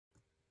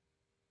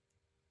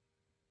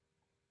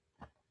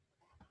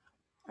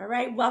All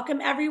right,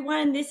 welcome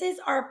everyone. This is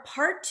our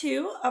part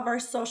 2 of our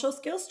social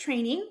skills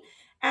training.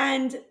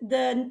 And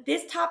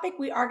this topic,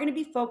 we are going to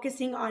be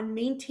focusing on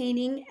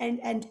maintaining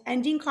and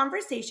ending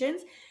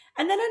conversations.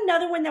 And then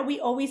another one that we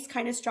always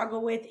kind of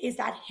struggle with is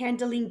that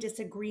handling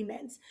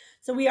disagreements.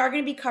 So we are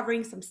going to be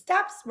covering some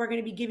steps. We're going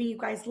to be giving you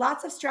guys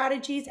lots of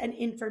strategies and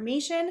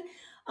information.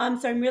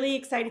 So I'm really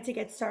excited to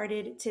get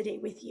started today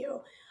with you.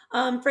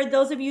 For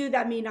those of you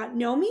that may not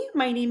know me,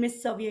 my name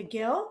is Silvia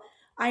Gil.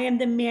 I am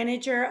the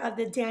manager of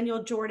the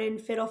Daniel Jordan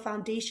Fiddle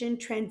Foundation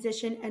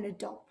Transition and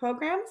Adult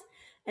Programs.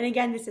 And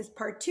again, this is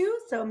part 2,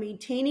 so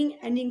maintaining,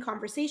 ending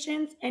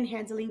conversations, and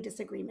handling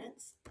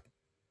disagreements.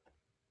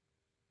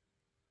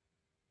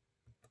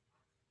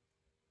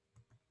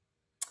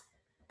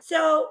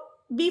 So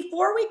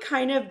before we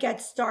kind of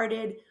get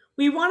started,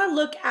 we want to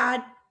look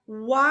at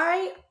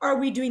why are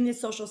we doing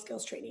this social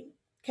skills training?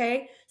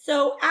 Okay,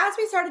 so as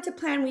we started to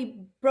plan, we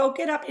broke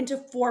it up into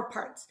 4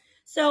 parts.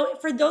 So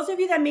for those of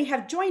you that may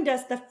have joined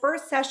us, the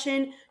first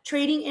session,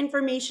 trading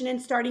information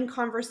and starting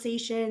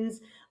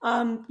conversations,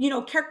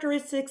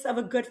 characteristics of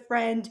a good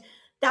friend,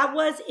 that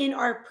was in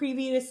our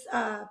previous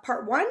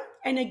part 1.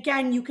 And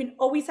again, you can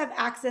always have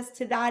access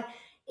to that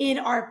in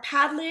our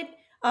Padlet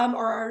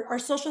or our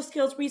social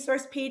skills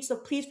resource page. So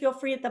please feel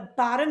free. At the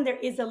bottom, there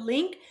is a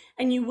link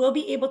and you will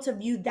be able to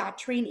view that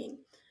training.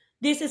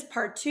 This is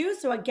part 2.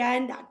 So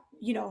again, that,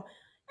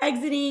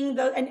 exiting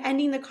and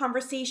ending the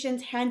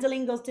conversations,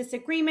 handling those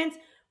disagreements.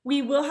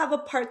 We will have a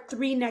part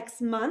 3 next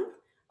month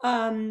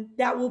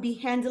that will be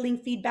handling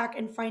feedback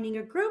and finding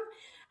a group.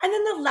 And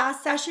then the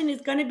last session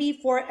is going to be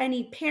for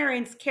any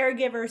parents,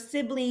 caregivers,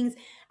 siblings,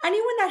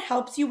 anyone that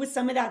helps you with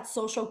some of that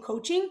social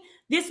coaching.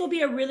 This will be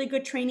a really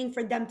good training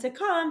for them to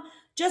come,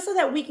 just so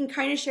that we can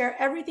kind of share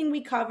everything we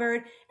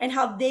covered and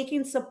how they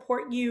can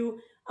support you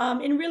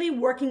in really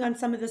working on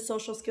some of the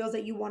social skills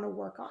that you want to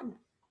work on.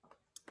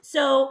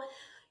 So,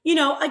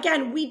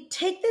 again, we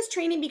take this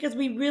training because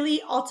we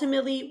really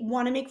ultimately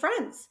want to make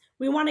friends.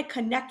 We want to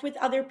connect with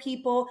other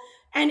people.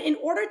 And in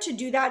order to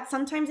do that,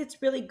 sometimes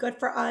it's really good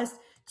for us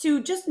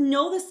to just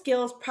know the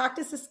skills,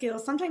 practice the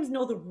skills, sometimes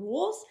know the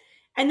rules.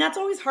 And that's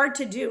always hard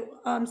to do.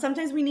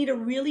 Sometimes we need to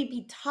really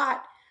be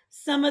taught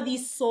some of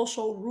these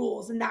social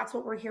rules, and that's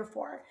what we're here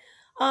for.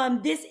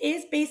 This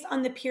is based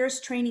on the peers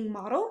training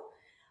model.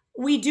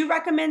 We do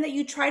recommend that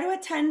you try to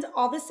attend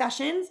all the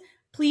sessions.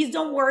 Please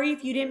don't worry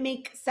if you didn't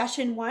make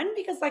session 1,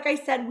 because like I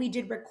said, we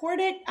did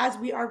record it as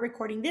we are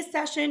recording this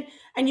session,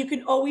 and you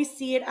can always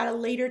see it at a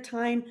later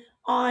time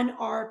on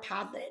our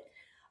Padlet.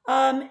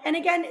 And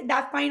again,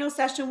 that final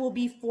session will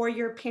be for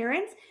your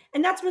parents,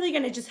 and that's really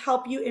going to just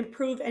help you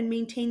improve and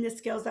maintain the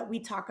skills that we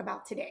talk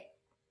about today.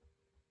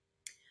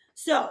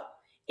 So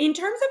in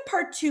terms of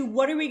part 2,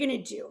 what are we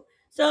going to do?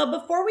 So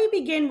before we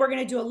begin, we're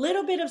going to do a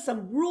little bit of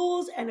some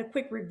rules and a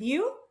quick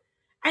review.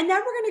 And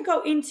then we're going to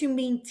go into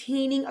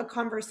maintaining a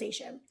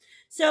conversation.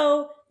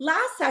 So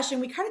last session,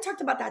 we kind of talked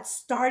about that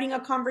starting a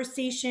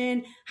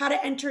conversation, how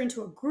to enter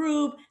into a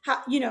group,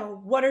 how,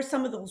 what are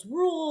some of those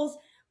rules,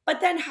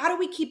 but then how do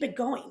we keep it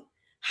going?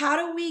 How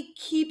do we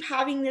keep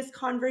having this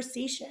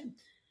conversation?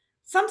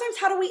 Sometimes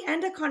how do we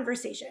end a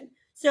conversation?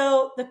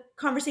 So the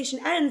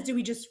conversation ends, do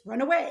we just run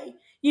away?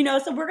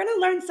 So we're going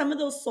to learn some of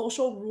those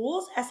social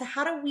rules as to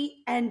how do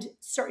we end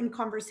certain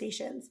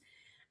conversations.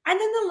 And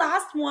then the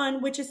last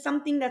one, which is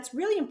something that's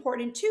really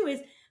important too, is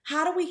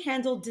how do we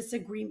handle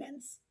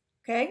disagreements?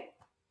 Okay,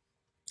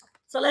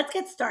 so let's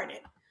get started.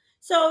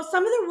 So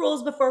some of the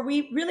rules before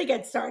we really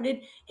get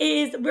started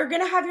is we're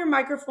going to have your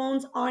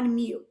microphones on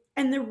mute.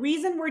 And the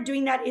reason we're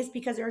doing that is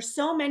because there are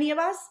so many of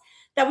us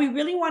that we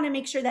really want to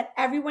make sure that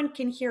everyone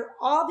can hear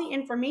all the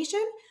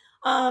information.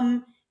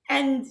 And,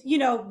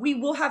 we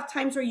will have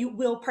times where you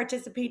will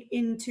participate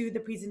into the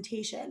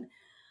presentation.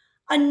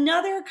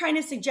 Another kind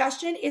of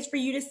suggestion is for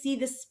you to see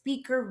the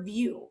speaker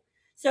view.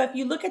 So if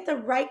you look at the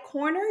right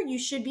corner, you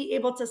should be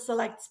able to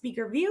select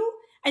speaker view,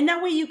 and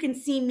that way you can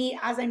see me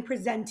as I'm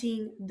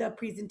presenting the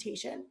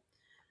presentation.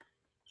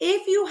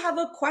 If you have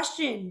a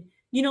question,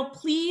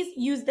 please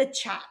use the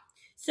chat.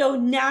 So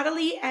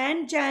Natalie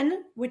and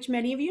Jen, which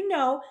many of you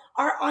know,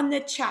 are on the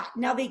chat.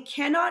 Now they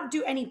cannot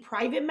do any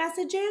private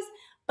messages,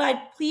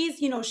 but please,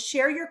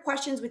 share your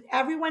questions with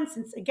everyone,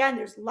 since again,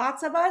 there's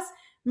lots of us.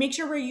 Make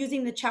sure we're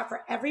using the chat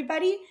for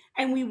everybody,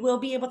 and we will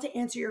be able to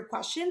answer your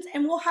questions,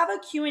 and we'll have a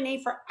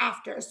Q&A for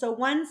after. So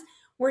once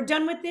we're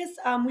done with this,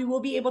 we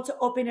will be able to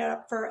open it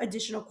up for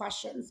additional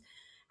questions.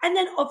 And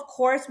then of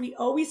course, we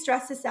always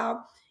stress this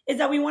out, is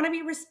that we want to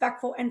be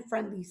respectful and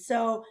friendly.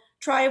 So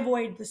try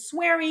avoid the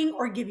swearing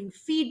or giving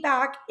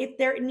feedback. If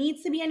there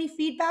needs to be any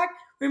feedback,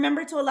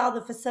 remember to allow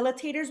the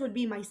facilitators, would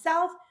be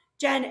myself,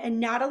 Jen,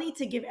 and Natalie,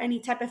 to give any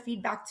type of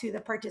feedback to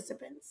the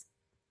participants.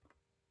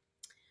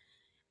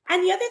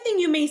 And the other thing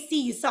you may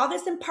see, you saw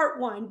this in part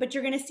 1, but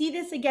you're going to see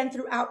this again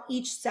throughout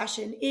each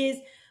session, is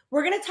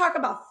we're going to talk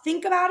about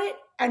think about it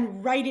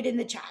and write it in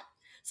the chat.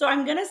 So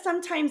I'm going to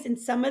sometimes in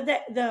some of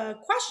the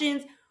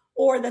questions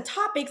or the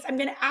topics, I'm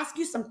going to ask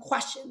you some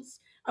questions.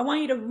 I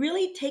want you to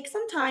really take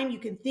some time. You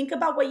can think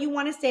about what you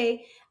want to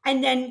say,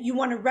 and then you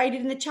want to write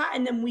it in the chat,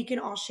 and then we can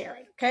all share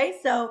it. Okay.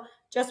 So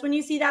just when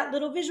you see that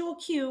little visual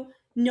cue,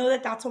 know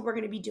that that's what we're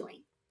going to be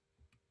doing.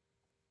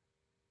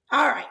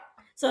 All right.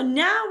 So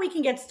now we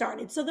can get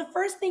started. So the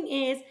first thing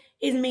is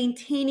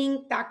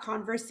maintaining that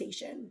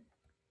conversation.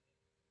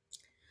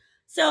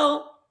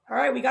 So, all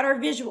right, we got our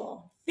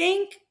visual.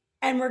 Think,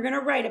 and we're going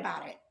to write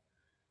about it.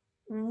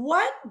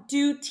 What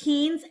do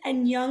teens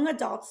and young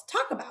adults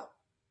talk about?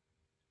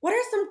 What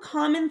are some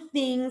common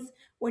things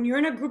when you're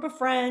in a group of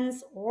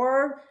friends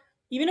or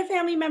even a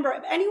family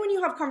member, anyone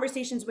you have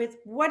conversations with?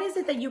 What is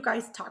it that you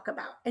guys talk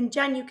about? And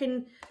Jen, you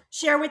can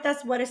share with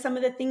us what are some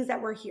of the things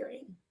that we're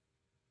hearing.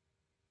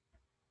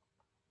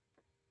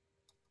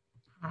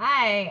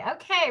 Hi.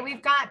 Okay,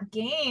 we've got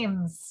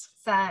games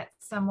that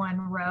someone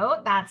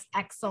wrote. That's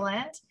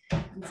excellent.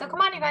 So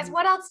come on, you guys.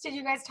 What else did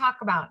you guys talk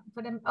about?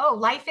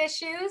 Life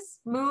issues,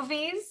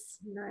 movies.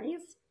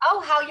 Nice.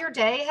 Oh, how your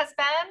day has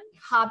been,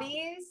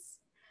 hobbies,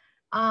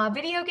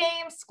 video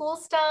games, school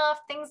stuff,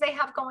 things they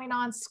have going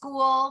on,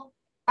 school,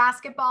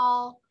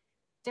 basketball,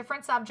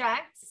 different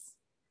subjects,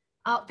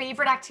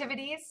 favorite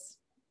activities,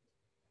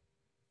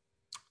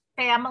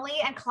 family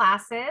and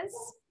classes.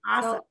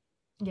 Awesome. So,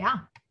 yeah.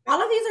 All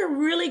of these are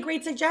really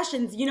great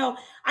suggestions.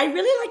 I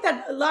really like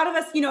that a lot of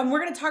us, and we're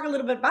going to talk a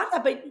little bit about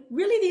that, but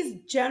really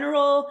these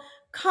general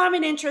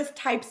common interest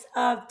types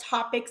of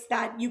topics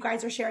that you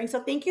guys are sharing.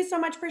 So thank you so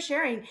much for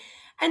sharing.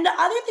 And the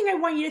other thing I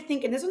want you to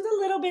think, and this one's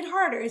a little bit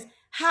harder, is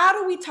how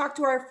do we talk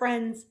to our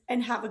friends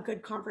and have a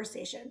good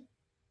conversation?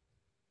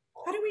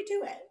 How do we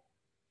do it?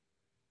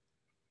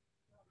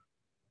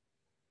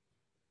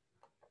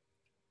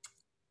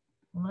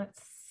 Let's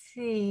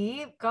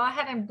see. Go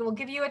ahead and we'll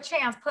give you a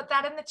chance. Put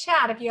that in the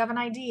chat if you have an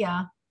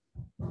idea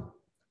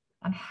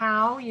on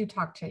how you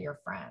talk to your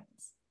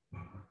friends.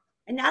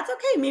 And that's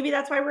okay. Maybe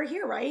that's why we're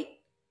here, right?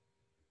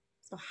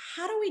 So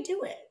how do we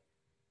do it?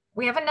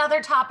 We have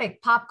another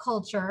topic, pop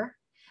culture.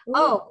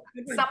 Ooh,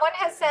 someone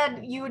has said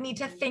you need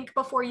to think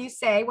before you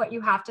say what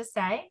you have to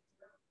say.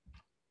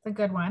 It's a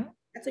good one.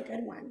 That's a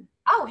good one.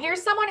 Oh,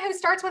 here's someone who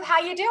starts with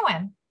how you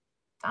doing.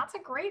 That's a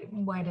great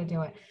way to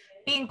do it.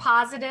 Being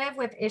positive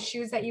with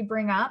issues that you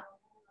bring up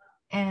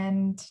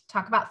and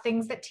talk about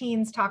things that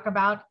teens talk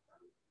about.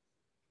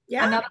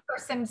 Yeah. Another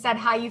person said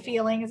how you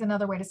feeling is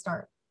another way to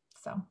start.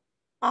 So.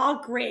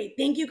 Oh, great.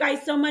 Thank you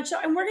guys so much.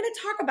 And we're going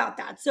to talk about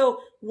that. So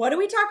what do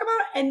we talk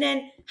about? And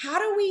then how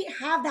do we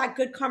have that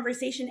good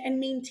conversation and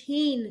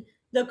maintain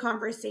the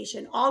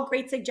conversation? All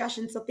great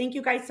suggestions. So thank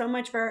you guys so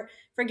much for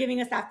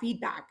giving us that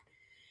feedback.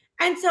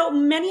 And so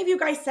many of you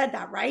guys said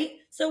that, right?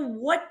 So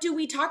what do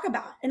we talk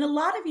about? And a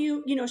lot of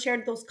you,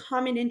 shared those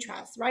common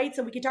interests, right?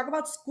 So we could talk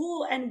about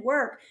school and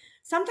work,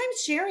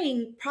 sometimes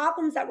sharing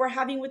problems that we're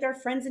having with our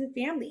friends and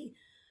family.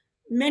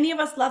 Many of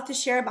us love to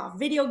share about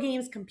video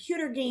games,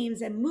 computer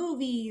games, and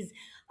movies,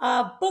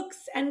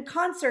 books and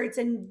concerts,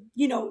 and,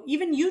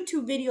 even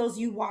YouTube videos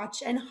you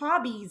watch and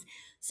hobbies.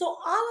 So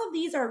all of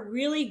these are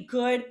really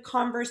good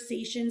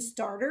conversation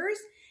starters.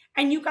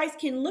 And you guys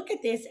can look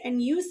at this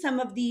and use some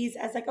of these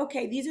as like,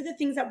 okay, these are the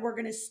things that we're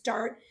going to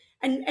start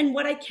and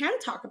what I can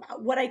talk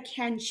about, what I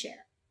can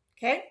share.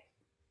 Okay.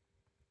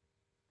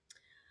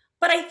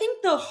 But I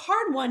think the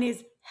hard one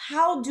is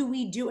how do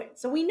we do it?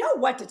 So we know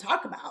what to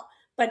talk about,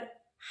 but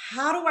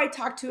how do I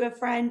talk to a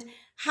friend?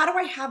 How do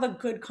I have a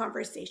good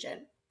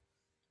conversation?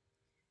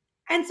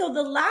 And so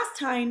the last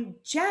time,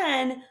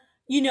 Jen,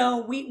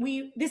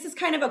 this is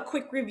kind of a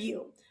quick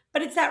review,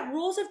 but it's that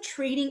rules of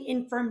trading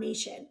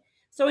information.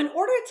 So in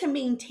order to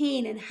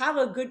maintain and have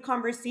a good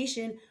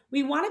conversation,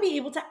 we want to be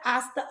able to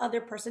ask the other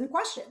person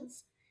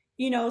questions.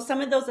 Some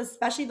of those,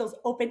 especially those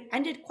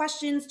open-ended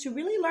questions, to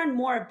really learn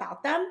more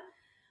about them.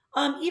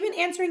 Even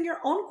answering your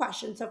own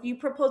question. So if you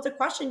propose a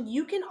question,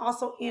 you can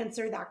also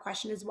answer that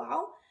question as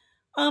well.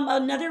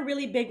 Another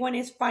really big one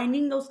is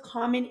finding those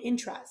common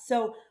interests.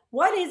 So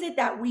what is it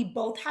that we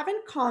both have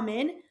in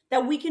common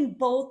that we can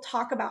both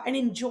talk about and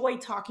enjoy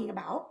talking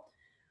about?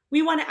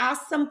 We want to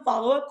ask some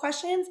follow-up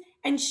questions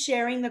and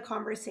sharing the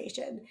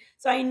conversation.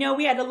 So I know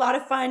we had a lot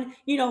of fun,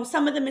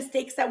 some of the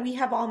mistakes that we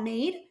have all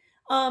made.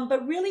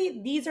 But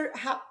really, these are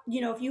how,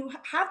 if you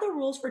have the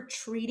rules for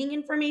treating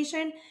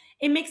information,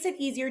 it makes it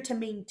easier to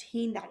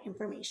maintain that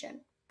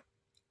information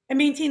and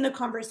maintain the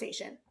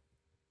conversation.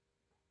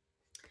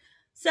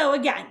 So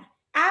again,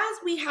 as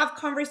we have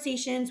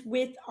conversations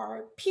with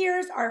our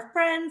peers, our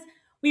friends,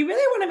 we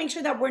really want to make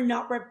sure that we're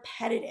not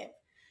repetitive.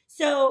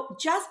 So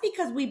just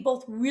because we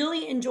both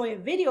really enjoy a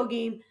video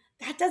game,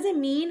 that doesn't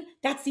mean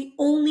that's the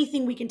only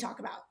thing we can talk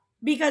about.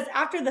 Because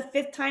after the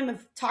fifth time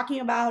of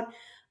talking about,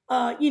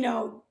 a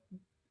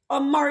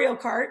Mario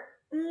Kart,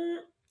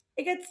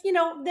 it gets,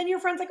 then your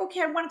friend's like,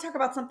 okay, I want to talk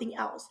about something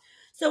else.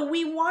 So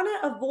we want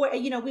to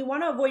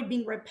avoid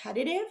being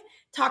repetitive,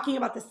 talking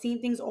about the same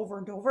things over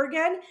and over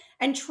again,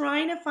 and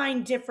trying to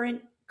find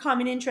different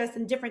common interests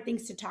and different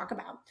things to talk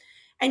about.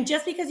 And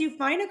just because you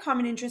find a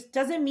common interest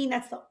doesn't mean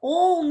that's the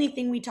only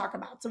thing we talk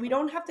about. So we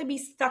don't have to be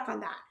stuck on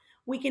that.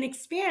 We can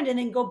expand and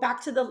then go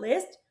back to the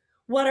list.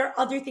 What are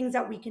other things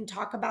that we can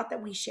talk about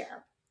that we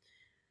share?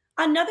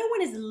 Another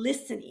one is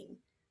listening.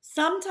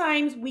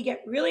 Sometimes we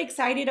get really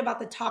excited about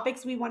the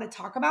topics we want to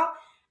talk about,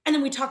 and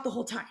then we talk the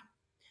whole time.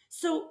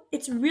 So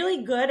it's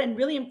really good and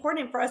really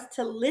important for us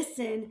to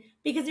listen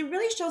because it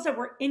really shows that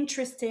we're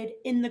interested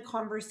in the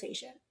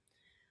conversation.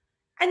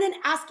 And then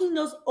asking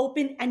those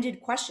open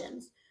ended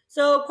questions.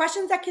 So,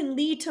 questions that can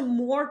lead to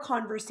more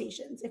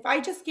conversations. If I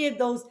just give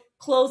those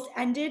closed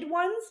ended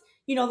ones,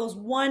 those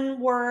one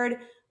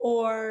word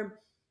or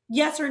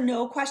yes or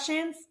no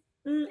questions,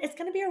 it's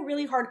going to be a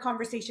really hard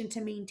conversation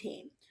to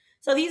maintain.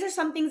 So, these are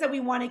some things that we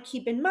want to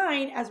keep in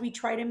mind as we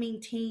try to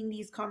maintain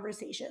these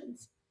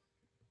conversations.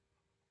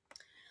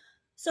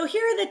 So,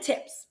 here are the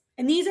tips.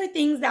 And these are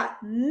things that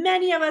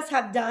many of us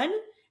have done.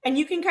 And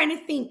you can kind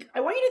of think,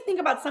 I want you to think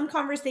about some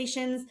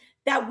conversations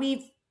that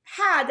we've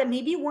had that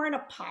maybe weren't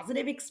a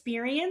positive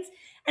experience.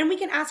 And we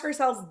can ask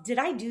ourselves, did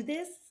I do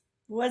this?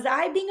 Was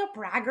I being a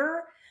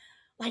bragger?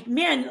 Like,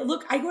 man,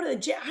 look, I go to the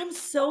gym. I'm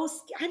so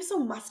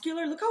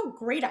muscular. Look how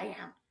great I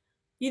am.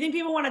 Do you think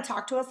people want to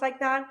talk to us like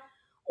that?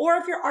 Or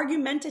if you're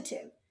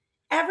argumentative,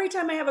 every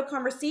time I have a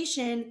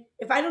conversation,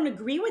 if I don't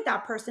agree with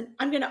that person,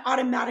 I'm going to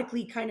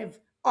automatically kind of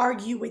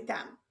argue with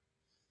them.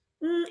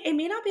 It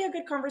may not be a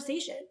good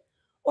conversation.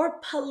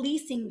 Or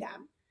policing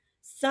them.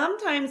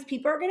 Sometimes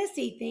people are going to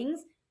say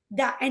things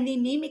and they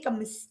may make a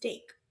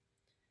mistake.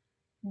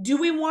 Do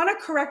we want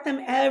to correct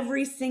them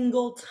every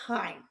single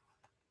time?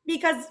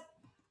 Because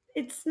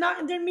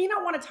they may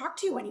not want to talk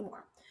to you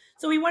anymore.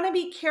 So we want to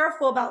be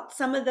careful about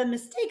some of the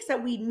mistakes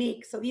that we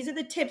make. So these are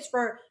the tips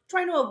for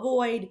trying to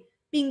avoid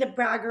being the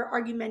bragger,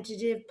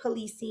 argumentative,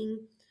 policing.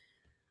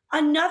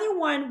 Another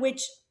one,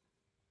 which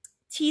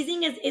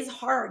teasing is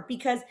hard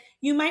because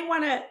you might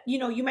want to,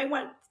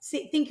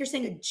 think you're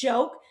saying a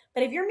joke,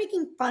 but if you're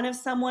making fun of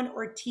someone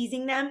or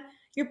teasing them,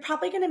 you're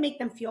probably going to make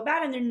them feel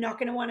bad and they're not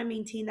going to want to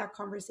maintain that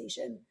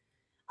conversation.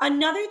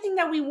 Another thing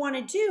that we want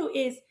to do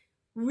is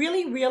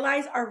really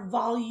realize our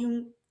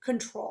volume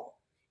control.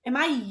 Am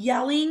I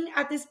yelling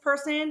at this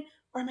person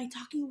or am I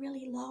talking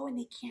really low and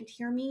they can't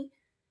hear me?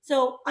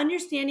 So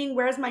understanding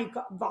where's my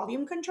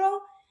volume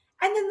control.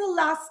 And then the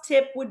last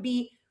tip would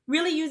be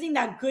really using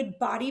that good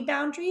body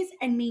boundaries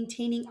and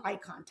maintaining eye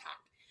contact.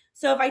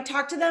 So if I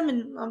talk to them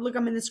and look,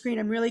 I'm in the screen,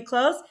 I'm really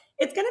close,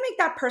 it's going to make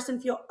that person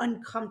feel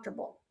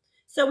uncomfortable.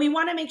 So we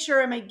want to make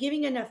sure, am I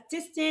giving enough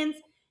distance?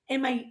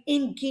 Am I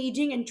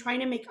engaging and trying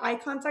to make eye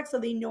contact so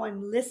they know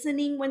I'm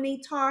listening when they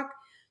talk?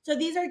 So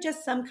these are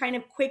just some kind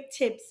of quick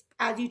tips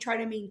as you try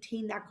to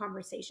maintain that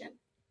conversation.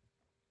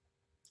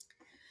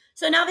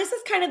 So now this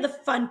is kind of the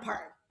fun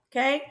part,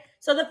 okay?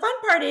 So the fun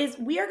part is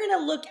we are going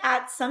to look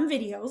at some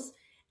videos.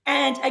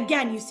 And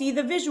again, you see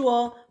the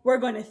visual, we're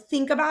going to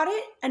think about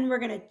it and we're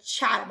going to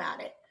chat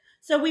about it.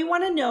 So we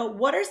want to know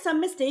what are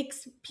some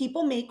mistakes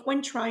people make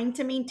when trying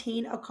to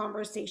maintain a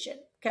conversation,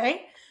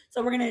 okay?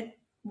 So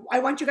I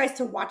want you guys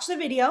to watch the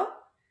video.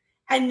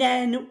 And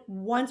then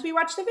once we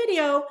watch the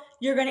video,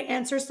 you're going to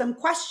answer some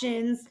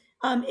questions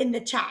in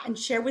the chat and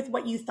share with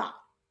what you thought.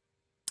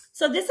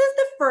 So this is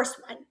the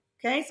first one,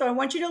 okay? So I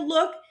want you to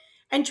look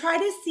and try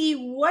to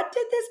see what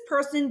did this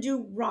person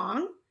do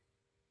wrong.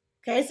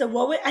 Okay, so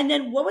what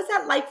was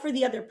that like for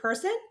the other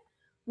person?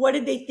 What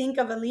did they think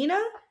of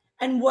Alina?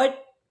 And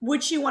what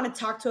would she want to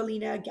talk to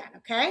Alina again?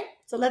 Okay,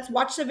 so let's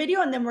watch the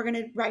video and then we're going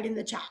to write in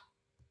the chat.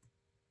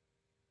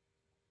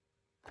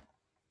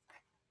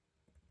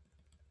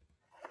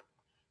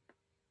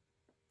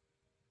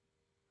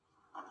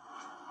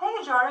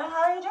 Hey Jordan,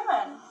 how are you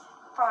doing?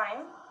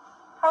 Fine.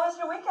 How was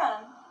your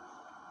weekend?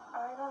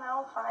 I don't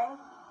know, fine.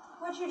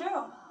 What'd you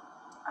do?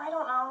 I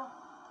don't know.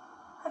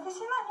 Have you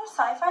seen that new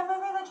sci-fi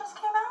movie that just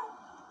came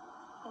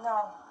out?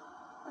 No.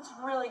 It's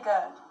really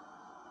good.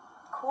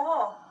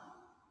 Cool.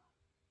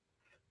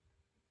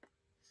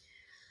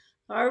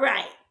 All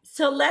right,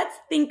 so let's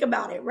think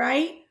about it,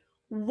 right?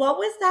 What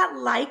was that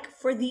like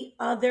for the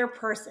other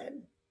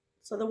person?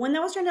 So the one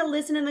that was trying to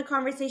listen in the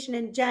conversation,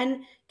 and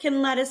Jen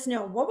can let us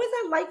know, what was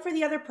that like for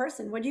the other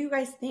person? What do you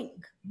guys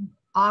think?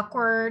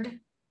 Awkward,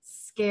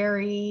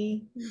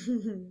 scary,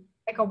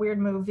 like a weird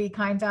movie,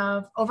 kind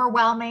of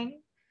overwhelming.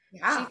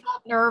 Yeah. She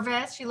felt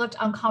nervous. She looked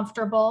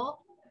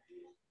uncomfortable.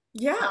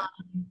 Yeah.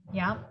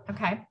 Yeah.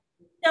 Okay.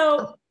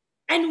 So,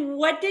 and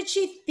what did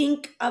she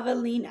think of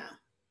Alina?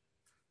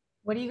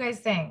 What do you guys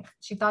think?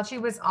 She thought she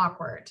was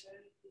awkward.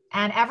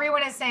 And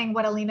everyone is saying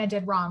what Alina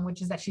did wrong,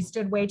 which is that she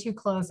stood way too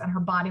close and her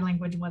body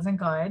language wasn't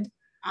good.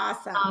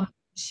 Awesome.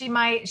 She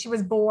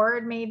was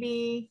bored,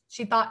 maybe.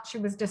 She thought she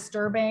was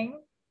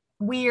disturbing,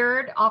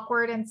 weird,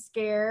 awkward, and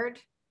scared.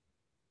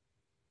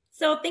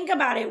 So think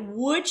about it.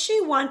 Would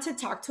she want to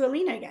talk to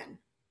Alina again?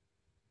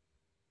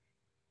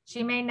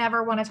 She may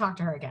never want to talk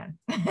to her again.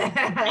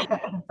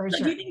 For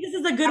sure. Do you think this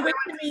is a good way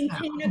to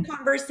maintain a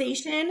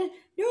conversation?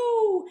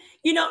 No.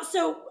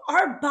 So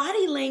our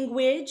body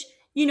language,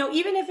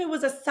 even if it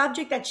was a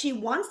subject that she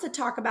wants to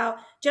talk about,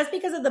 just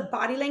because of the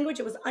body language,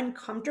 it was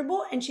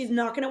uncomfortable and she's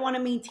not going to want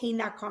to maintain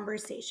that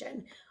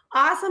conversation.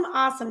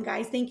 Awesome,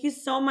 guys. Thank you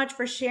so much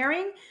for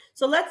sharing.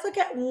 So let's look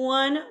at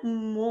one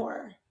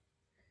more.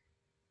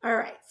 All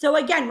right. So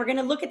again, we're going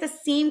to look at the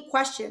same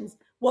questions.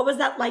 What was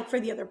that like for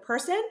the other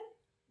person?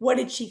 What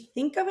did she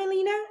think of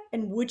Alina?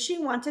 And would she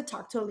want to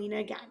talk to Alina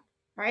again?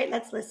 All right,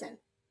 let's listen.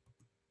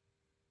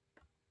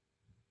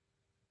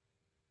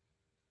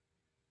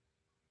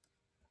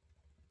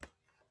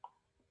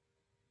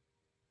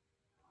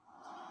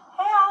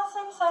 Hey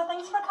Allison, so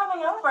thanks for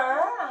coming over.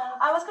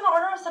 I was gonna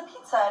order us a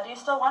pizza. Do you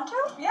still want to?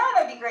 Yeah,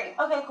 that'd be great.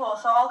 Okay, cool.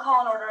 So I'll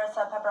call and order us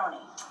a pepperoni.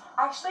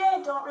 Actually,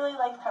 I don't really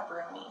like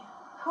pepperoni.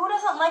 Who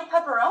doesn't like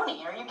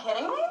pepperoni? Are you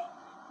kidding me?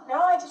 No,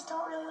 I just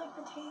don't really like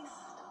the taste.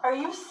 Are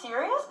you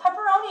serious?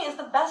 Pepperoni is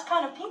the best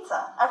kind of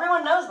pizza.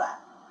 Everyone knows that.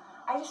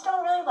 I just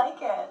don't really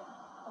like it.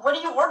 What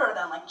do you order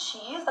then? Like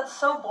cheese? That's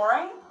so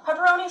boring.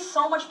 Pepperoni is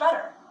so much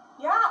better.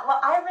 Yeah,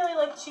 well, I really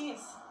like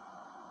cheese.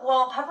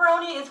 Well,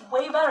 pepperoni is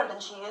way better than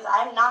cheese.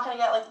 I'm not gonna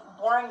get like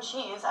boring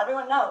cheese.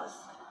 Everyone knows.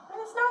 I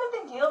mean, it's not a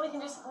big deal. We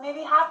can just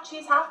maybe half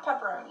cheese, half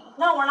pepperoni.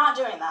 No, we're not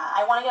doing that.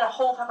 I want to get a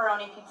whole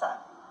pepperoni pizza.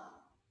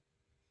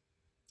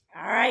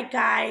 All right,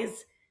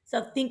 guys.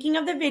 So thinking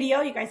of the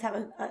video, you guys have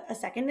a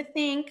second to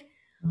think.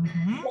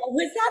 What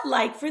was that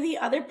like for the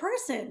other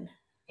person?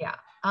 Yeah.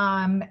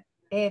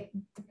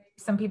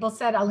 Some people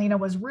said Alina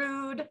was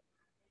rude.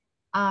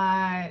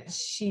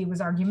 She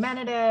was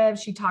argumentative.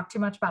 She talked too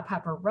much about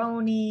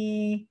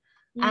pepperoni.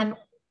 And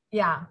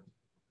yeah.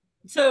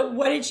 So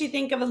what did she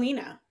think of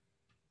Alina?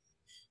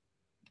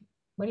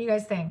 What do you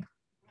guys think?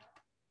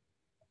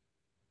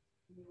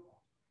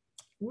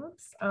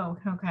 Whoops. Oh,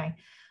 okay.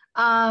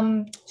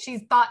 She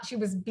thought she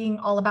was being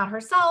all about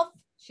herself.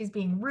 She's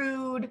being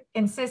rude,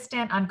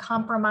 insistent,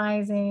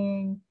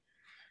 uncompromising,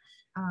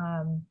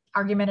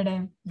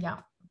 argumentative. Yeah.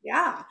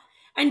 Yeah.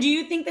 And do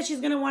you think that she's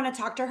going to want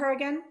to talk to her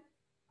again?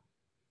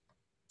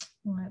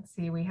 Let's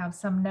see. We have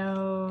some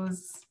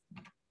no's.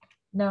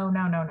 No.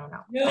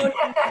 No.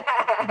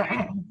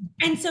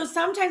 And so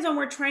sometimes when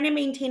we're trying to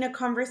maintain a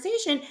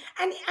conversation,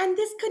 and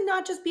this could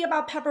not just be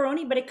about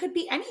pepperoni, but it could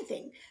be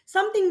anything.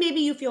 Something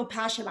maybe you feel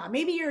passionate about.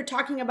 Maybe you're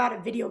talking about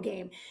a video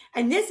game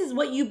and this is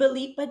what you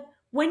believe. But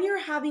when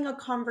you're having a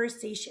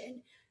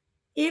conversation,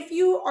 if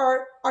you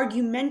are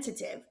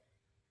argumentative,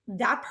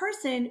 that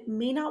person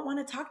may not want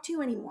to talk to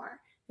you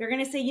anymore. They're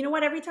going to say, you know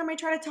what, every time I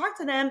try to talk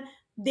to them,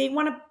 they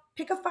want to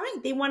pick a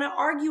fight. They want to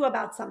argue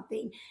about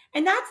something.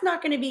 And that's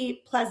not going to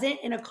be pleasant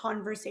in a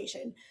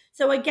conversation.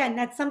 So again,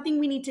 that's something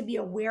we need to be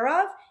aware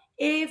of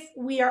if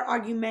we are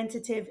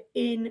argumentative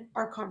in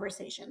our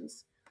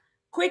conversations.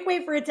 Quick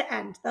way for it to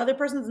end. The other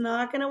person's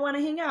not going to want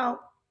to hang out.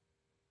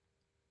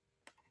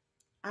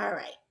 All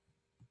right.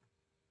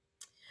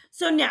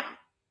 So now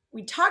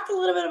we talked a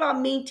little bit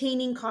about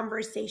maintaining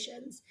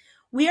conversations.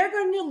 We are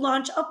going to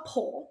launch a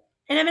poll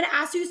and I'm going to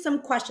ask you some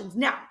questions.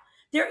 Now,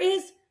 there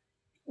is,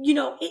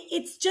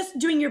 it's just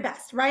doing your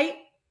best, right?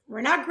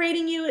 We're not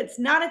grading you. It's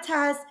not a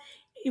test.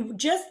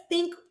 Just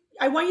think,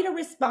 I want you to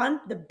respond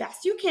the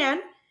best you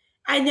can.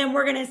 And then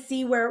we're going to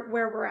see where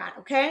we're at,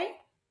 okay?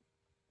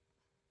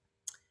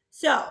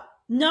 So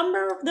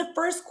the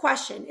first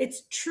question,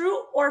 it's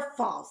true or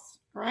false,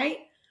 right?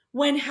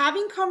 When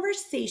having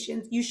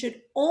conversations, you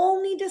should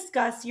only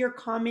discuss your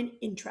common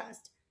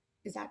interest.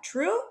 Is that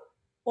true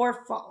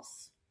or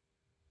false?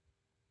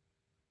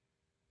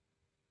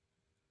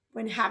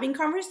 When having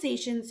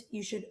conversations,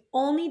 you should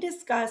only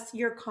discuss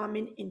your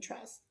common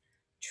interest.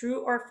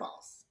 True or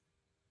false?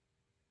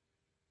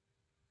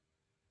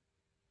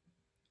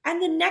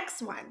 And the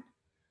next one,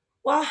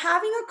 while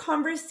having a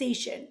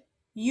conversation,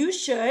 you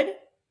should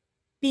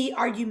be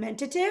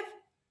argumentative,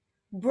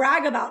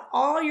 brag about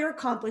all your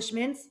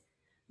accomplishments,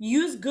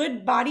 use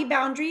good body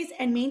boundaries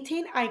and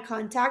maintain eye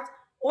contact,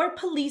 or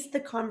police the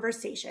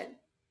conversation.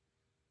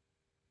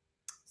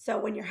 So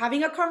when you're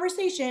having a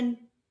conversation,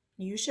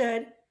 you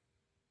should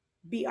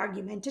be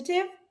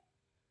argumentative,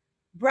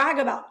 brag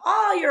about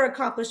all your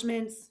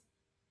accomplishments,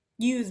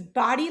 use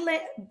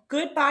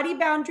good body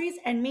boundaries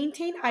and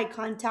maintain eye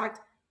contact,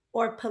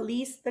 or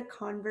police the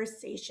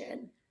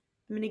conversation.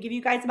 I'm going to give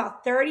you guys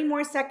about 30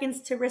 more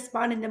seconds to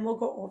respond and then we'll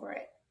go over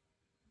it.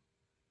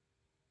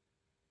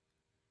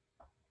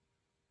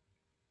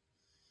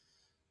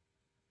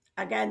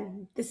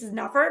 Again, this is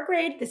not for a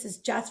grade. This is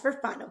just for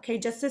fun, okay?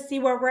 Just to see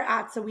where we're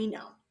at so we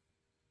know.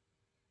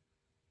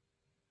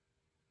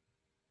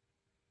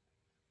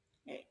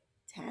 Okay,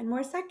 10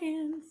 more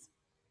seconds.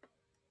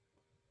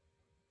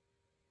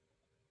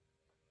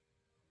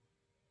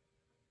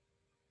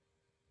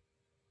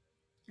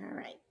 All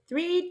right,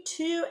 3,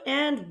 2,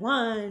 and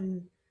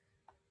 1.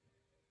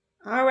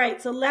 All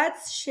right, so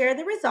let's share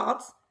the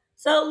results.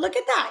 So look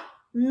at that.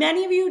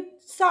 Many of you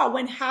saw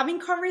when having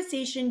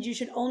conversations, you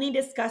should only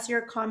discuss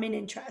your common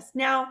interests.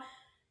 Now,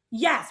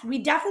 yes, we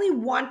definitely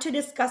want to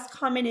discuss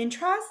common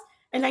interests.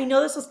 And I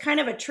know this was kind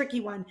of a tricky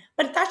one,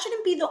 but that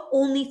shouldn't be the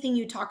only thing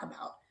you talk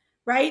about,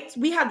 right? So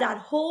we have that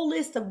whole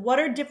list of what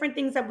are different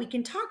things that we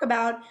can talk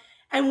about.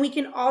 And we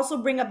can also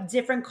bring up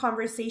different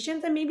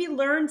conversations and maybe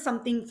learn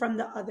something from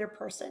the other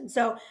person.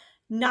 So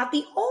not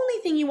the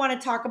only thing you want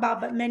to talk about,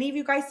 but many of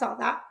you guys saw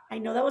that. I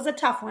know that was a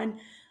tough one,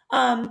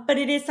 but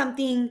it is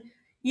something,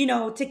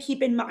 to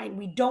keep in mind.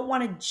 We don't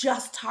want to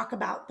just talk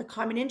about the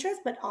common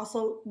interest, but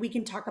also we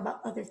can talk about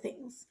other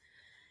things.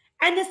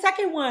 And the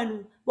second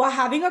one, while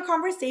having a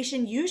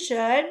conversation, you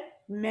should,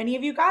 many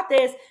of you got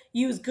this,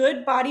 use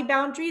good body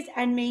boundaries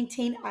and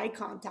maintain eye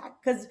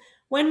contact. Because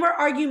when we're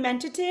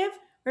argumentative,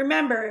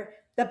 remember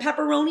the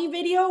pepperoni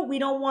video, we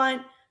don't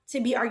want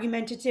to be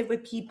argumentative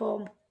with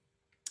people.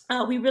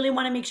 We really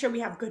want to make sure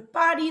we have good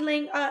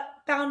body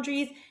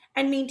boundaries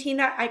and maintain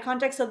that eye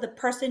contact so the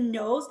person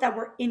knows that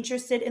we're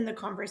interested in the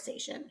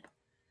conversation.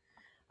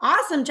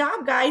 Awesome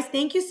job, guys.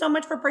 Thank you so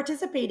much for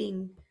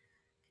participating.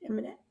 I'm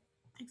going to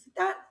exit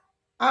that.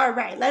 All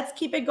right, let's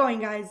keep it going,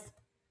 guys.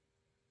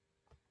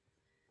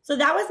 So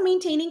that was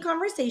maintaining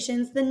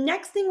conversations. The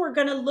next thing we're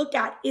going to look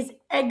at is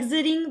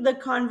exiting the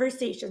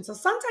conversation. So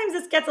sometimes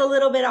this gets a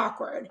little bit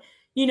awkward.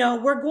 You know,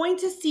 we're going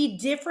to see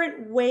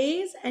different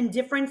ways and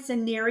different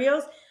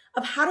scenarios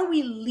of how do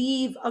we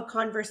leave a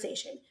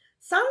conversation.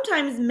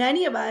 Sometimes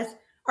many of us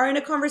are in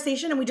a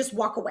conversation and we just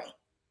walk away.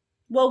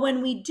 Well,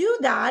 when we do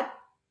that,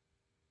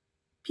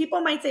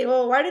 people might say,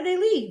 well, why did they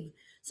leave?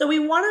 So we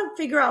want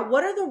to figure out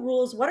what are the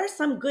rules, what are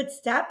some good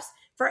steps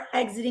for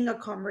exiting a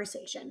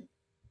conversation.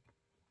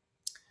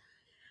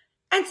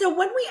 And so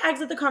when we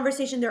exit the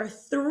conversation, there are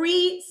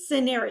 3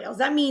 scenarios.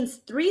 That means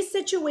 3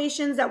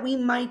 situations that we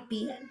might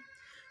be in.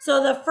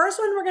 So the first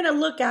one we're going to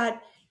look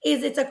at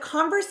is it's a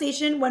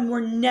conversation when we're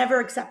never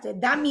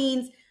accepted. That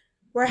means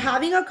we're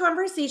having a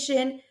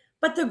conversation,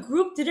 but the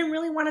group didn't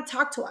really want to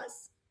talk to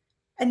us.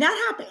 And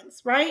that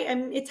happens, right?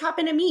 And it's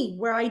happened to me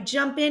where I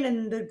jump in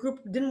and the group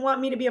didn't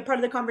want me to be a part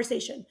of the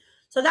conversation.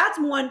 So that's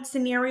one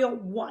scenario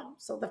 1.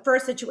 So the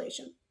first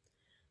situation.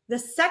 The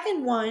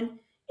second one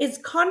is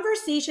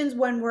conversations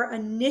when we're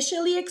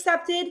initially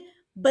accepted,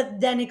 but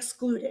then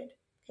excluded.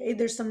 Okay,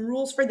 there's some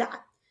rules for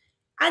that.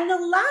 And the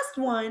last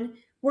one,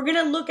 we're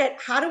going to look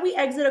at how do we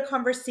exit a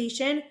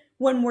conversation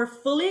when we're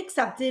fully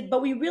accepted,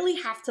 but we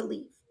really have to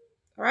leave.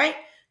 All right,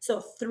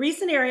 so 3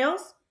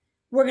 scenarios.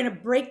 We're going to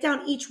break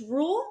down each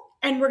rule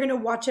and we're going to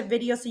watch a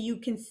video so you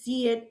can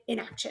see it in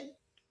action.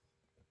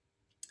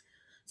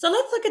 So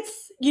let's look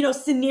at,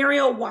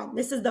 scenario 1.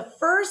 This is the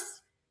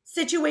first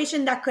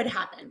situation that could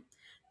happen.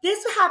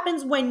 This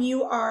happens when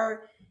you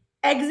are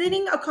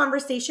exiting a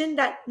conversation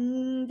that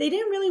they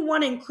didn't really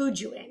want to include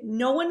you in.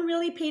 No one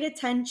really paid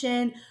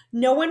attention.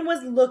 No one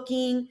was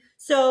looking.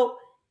 So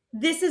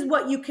this is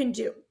what you can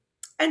do.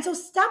 And so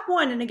step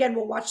 1, and again,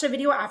 we'll watch the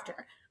video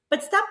after,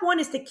 but step 1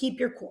 is to keep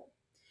your cool.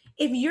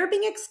 If you're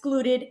being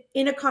excluded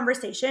in a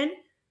conversation,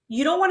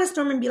 you don't want to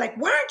storm and be like,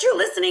 why aren't you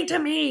listening to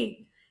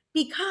me?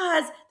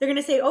 Because they're going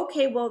to say,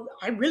 okay, well,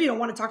 I really don't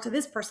want to talk to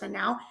this person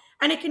now.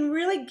 And it can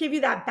really give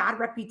you that bad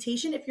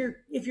reputation if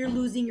you're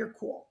losing your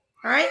cool.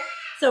 All right.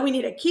 So we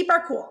need to keep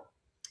our cool.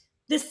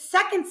 The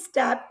second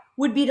step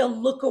would be to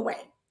look away.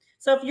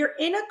 So if you're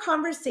in a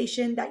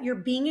conversation that you're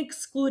being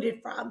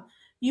excluded from,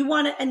 you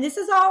want to, and this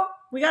is all,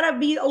 we got to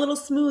be a little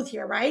smooth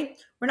here, right?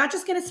 We're not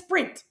just going to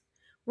sprint.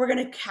 We're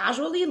going to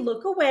casually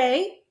look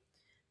away.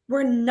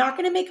 We're not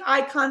going to make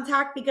eye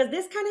contact because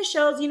this kind of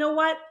shows, you know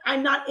what?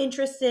 I'm not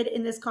interested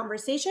in this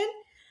conversation.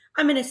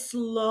 I'm going to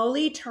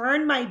slowly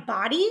turn my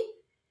body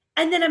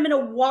and then I'm going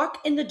to walk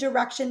in the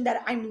direction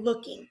that I'm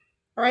looking.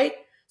 All right.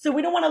 So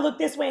we don't want to look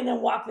this way and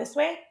then walk this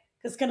way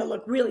because it's going to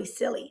look really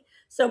silly.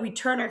 So we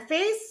turn our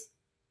face,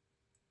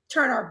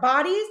 turn our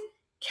bodies,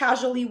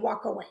 casually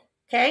walk away.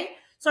 Okay.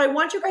 So I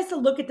want you guys to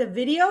look at the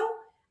video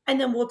and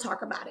then we'll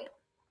talk about it.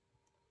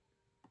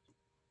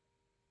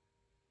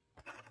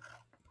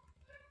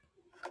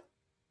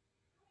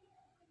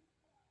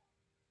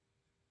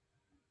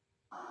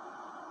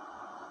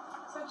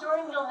 So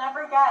Jordan, you'll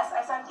never guess.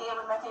 I saw Gabe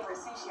at my favorite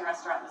sushi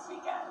restaurant this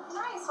weekend.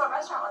 Nice. What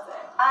restaurant was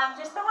it?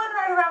 Just the one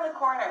right around the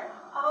corner.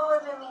 Oh,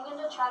 I've been meaning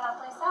to try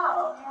that place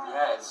out.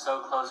 Yeah, it's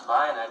so close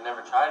by and I'd never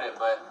tried it,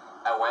 but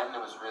I went and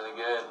it was really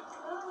good.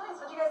 Oh,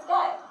 nice. What'd you guys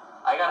get?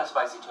 I got a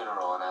spicy tuna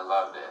roll and I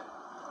loved it.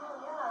 Oh,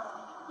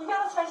 yeah. You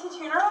got a spicy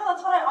tuna roll?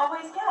 That's what I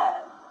always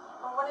get.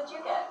 Well, what did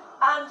you get?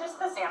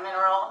 Just the salmon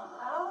roll.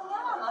 Oh,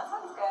 yeah. That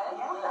sounds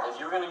good. Yeah, if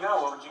you were gonna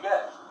go, what would you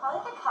get?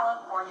 Probably the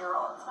California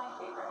roll. It's my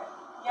favorite.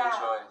 Yeah. Good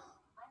choice.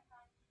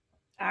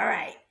 All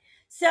right.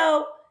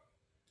 So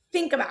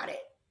think about it.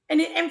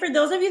 And for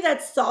those of you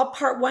that saw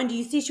part 1, do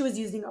you see she was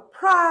using a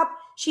prop?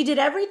 She did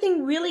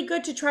everything really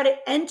good to try to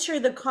enter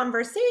the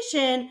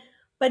conversation,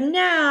 but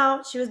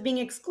now she was being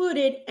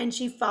excluded and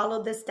she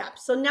followed the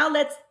steps. So now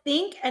let's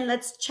think and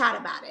let's chat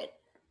about it.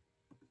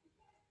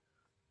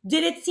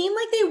 Did it seem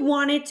like they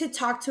wanted to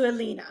talk to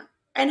Alina?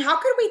 And how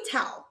could we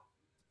tell?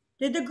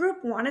 Did the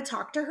group want to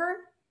talk to her?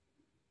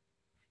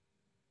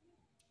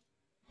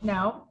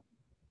 No.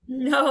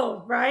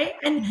 No, right?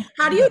 And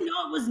how do you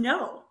know it was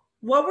no?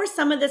 What were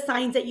some of the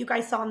signs that you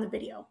guys saw in the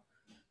video?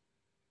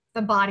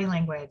 The body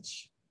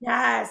language.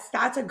 Yes,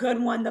 that's a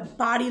good one, the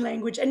body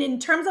language. And in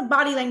terms of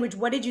body language,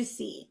 what did you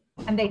see?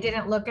 And they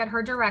didn't look at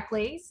her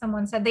directly.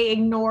 Someone said they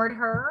ignored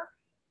her.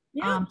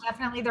 Yeah.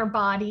 Definitely their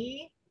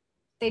body.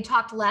 They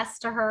talked less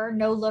to her,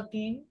 no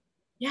looking.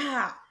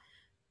 Yeah.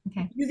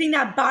 Okay. Using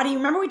that body.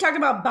 Remember we talked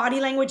about body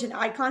language and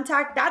eye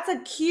contact? That's a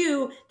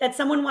cue that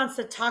someone wants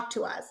to talk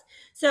to us.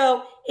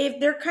 So if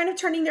they're kind of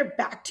turning their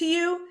back to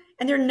you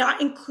and they're not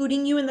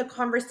including you in the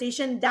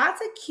conversation,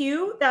 that's a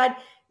cue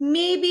that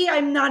maybe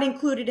I'm not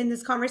included in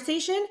this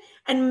conversation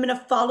and I'm going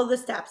to follow the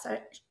steps.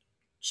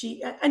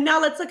 And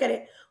now let's look at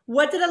it.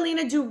 What did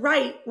Elena do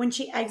right when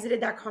she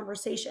exited that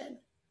conversation?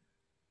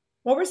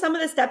 What were some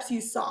of the steps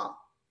you saw?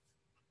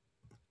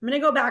 I'm going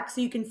to go back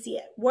so you can see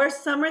it. What are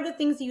some of the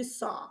things you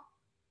saw?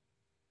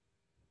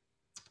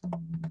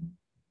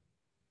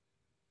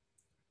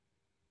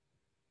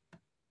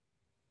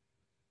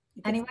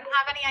 Anyone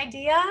have any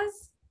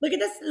ideas? Look at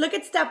this. Look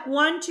at step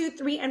 1, 2,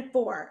 3, and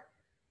 4.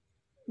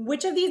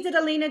 Which of these did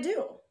Elena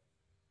do?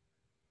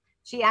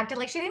 She acted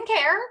like she didn't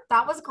care.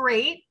 That was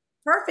great.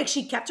 Perfect.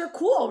 She kept her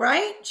cool,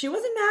 right? She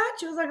wasn't mad.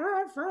 She was like, all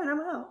right, fine, I'm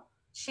out.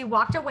 She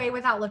walked away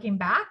without looking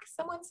back,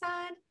 someone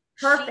said.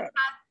 Perfect.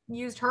 She had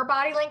used her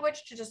body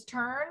language to just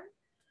turn.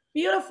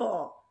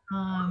 Beautiful.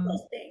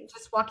 Those things.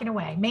 Just walking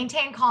away.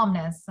 Maintain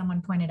calmness,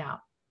 someone pointed out.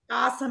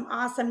 Awesome,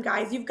 awesome,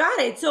 guys. You've got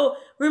it. So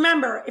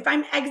remember, if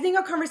I'm exiting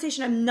a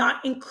conversation I'm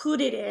not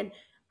included in,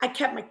 I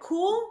kept my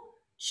cool.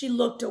 She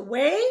looked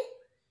away.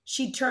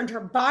 She turned her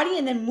body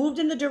and then moved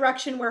in the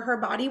direction where her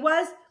body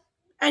was.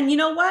 And you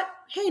know what?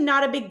 Hey,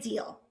 not a big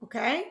deal,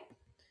 okay?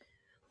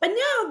 But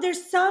now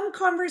there's some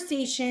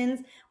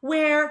conversations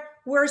where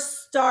we're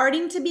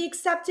starting to be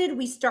accepted.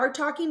 We start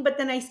talking, but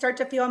then I start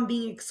to feel I'm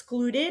being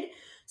excluded.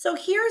 So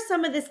here are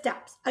some of the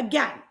steps.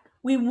 Again,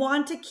 we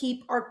want to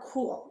keep our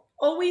cool.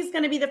 Always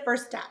going to be the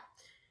first step.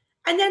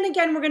 And then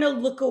again, we're going to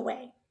look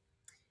away.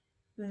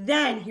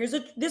 Then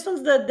this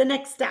one's the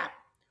next step.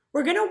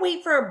 We're going to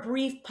wait for a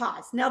brief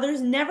pause. Now,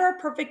 there's never a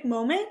perfect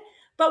moment,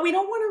 but we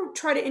don't want to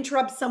try to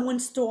interrupt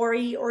someone's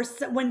story or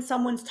when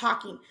someone's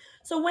talking.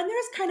 So when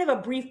there's kind of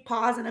a brief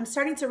pause and I'm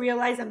starting to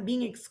realize I'm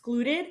being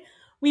excluded,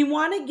 we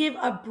want to give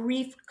a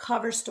brief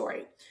cover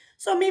story.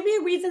 So maybe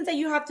reasons that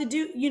you have to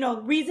do,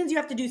 reasons you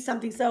have to do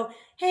something. So,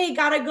 hey,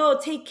 gotta go,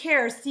 take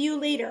care, see you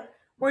later.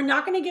 We're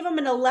not going to give them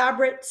an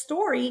elaborate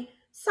story,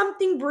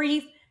 something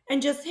brief,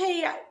 and just,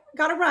 hey, I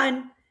gotta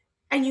run,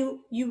 and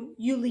you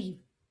leave.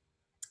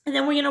 And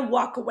then we're going to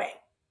walk away.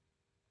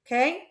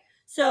 Okay?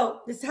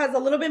 So this has a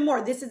little bit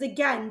more. This is,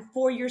 again,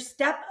 for your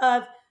step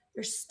of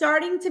you're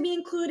starting to be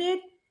included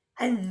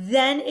and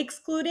then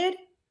excluded.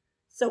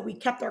 So we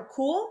kept our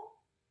cool.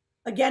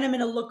 Again, I'm going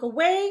to look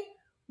away,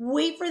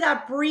 wait for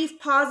that brief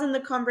pause in the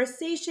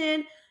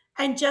conversation,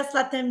 and just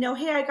let them know,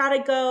 hey, I got to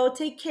go.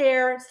 Take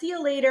care. See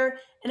you later.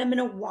 And I'm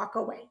going to walk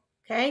away.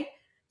 Okay?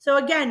 So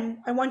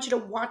again, I want you to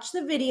watch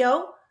the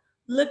video,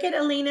 look at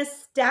Elena's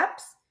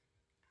steps,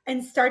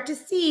 and start to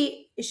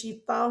see, is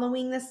she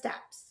following the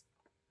steps?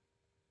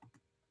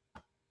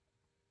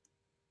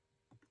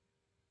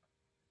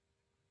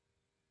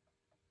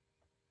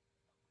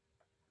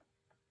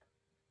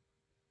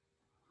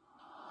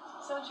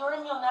 So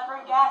Jordan, you'll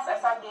never guess. I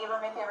saw Gabe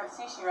at my favorite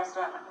sushi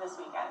restaurant this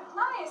weekend.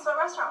 Nice. What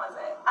restaurant was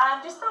it?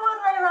 Just the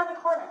one right around the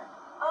corner.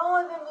 Oh,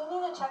 I've been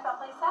meaning to check that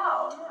place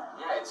out.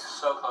 Yeah, it's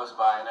so close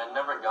by, and I'd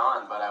never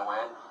gone, but I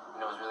went, and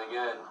it was really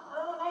good.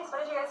 Oh, nice.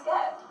 What did you guys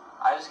get?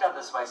 I just got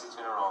the spicy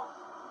tuna roll.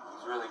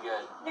 It's really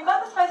good. You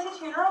got the spicy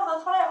tuna roll?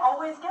 That's what I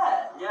always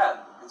get.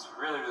 Yeah, it's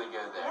really, really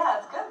good there. Yeah,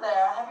 it's good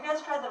there. Have you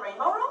guys tried the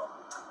rainbow roll?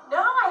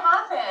 No, I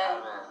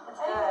haven't. It's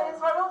Anyways,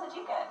 good. what roll did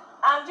you get?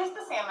 Just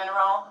the salmon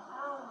roll.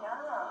 Oh, yeah.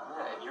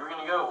 Yeah, if you were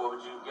gonna go, what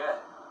would you get?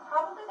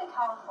 Probably the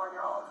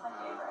California roll. It's my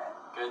favorite.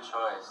 Good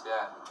choice,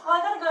 yeah. Well, I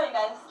gotta go, you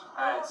guys.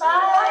 Alright, see you.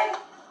 Bye.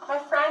 My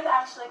friend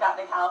actually got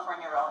the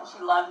California roll and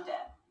she loved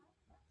it.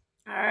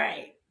 All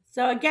right.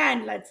 So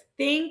again, let's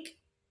think,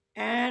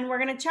 and we're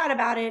going to chat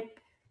about it.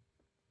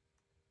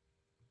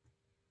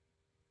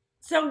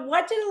 So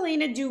what did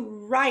Elena do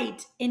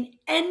right in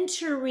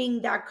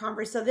entering that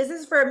conversation? So this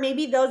is for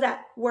maybe those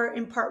that were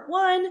in part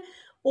 1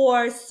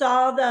 or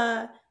saw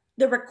the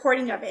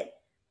recording of it.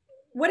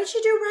 What did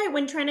she do right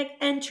when trying to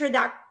enter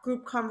that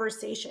group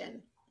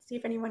conversation? See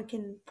if anyone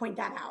can point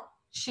that out.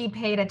 She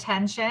paid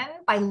attention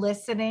by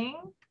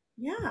listening.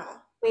 Yeah.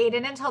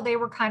 Waited until they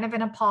were kind of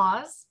in a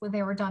pause when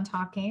they were done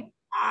talking.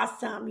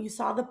 Awesome. You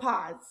saw the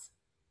pause.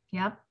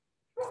 Yep.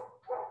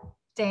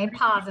 Stayed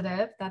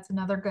positive. That's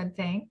another good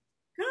thing.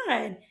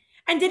 Good.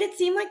 And did it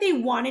seem like they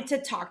wanted to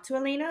talk to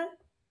Elena?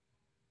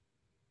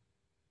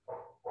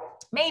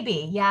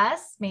 Maybe,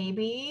 yes,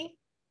 maybe.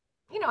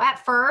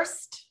 At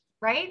first,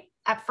 right?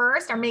 At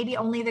first, or maybe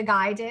only the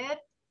guy did.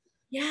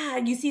 Yeah,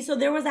 you see, so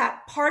there was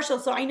that partial.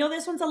 So I know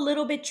this one's a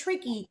little bit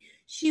tricky.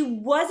 She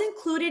was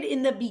included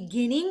in the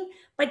beginning,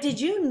 but did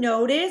you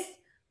notice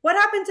what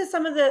happened to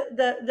some of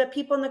the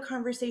people in the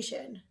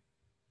conversation?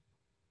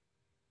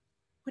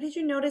 What did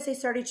you notice they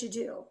started to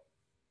do?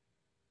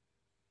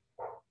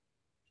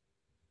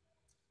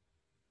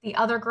 The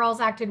other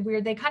girls acted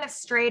weird. They kind of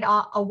strayed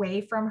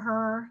away from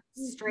her,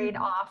 strayed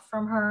off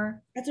from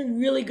her. That's a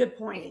really good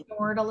point.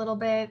 Ignored a little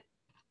bit.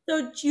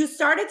 So you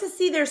started to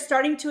see they're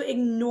starting to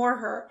ignore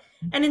her.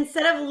 And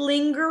instead of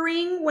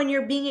lingering when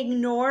you're being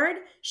ignored,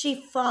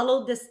 she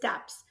followed the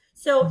steps.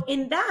 So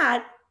in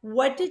that,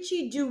 what did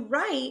she do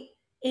right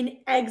in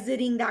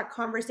exiting that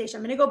conversation?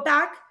 I'm going to go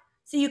back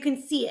so you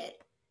can see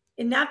it.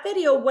 In that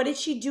video, what did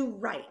she do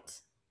right?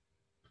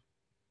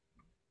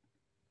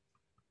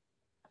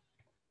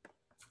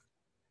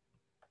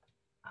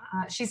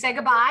 She said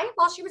goodbye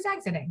while she was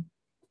exiting.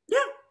 Yeah.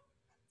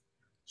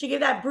 She gave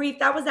that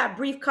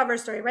brief cover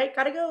story, right?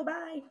 Gotta go,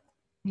 bye.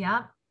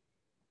 Yeah.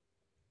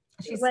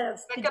 She said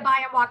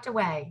goodbye and walked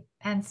away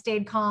and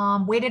stayed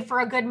calm, waited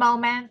for a good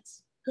moment.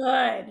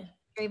 Good.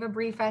 Gave a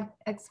brief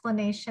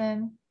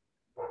explanation.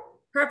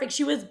 Perfect.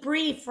 She was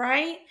brief,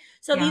 right?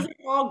 So these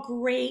are all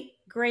great.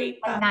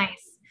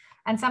 Nice.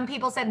 And some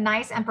people said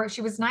nice, and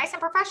she was nice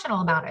and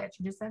professional about it.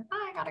 She just said,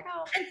 bye, I gotta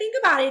go. And think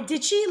about it.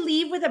 Did she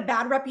leave with a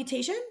bad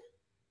reputation?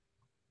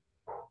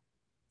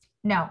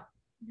 No.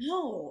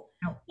 So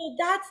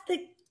that's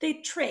the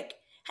trick.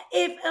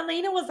 If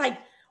Elena was like,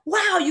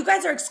 wow, you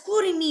guys are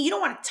excluding me, you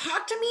don't want to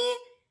talk to me,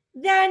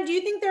 then do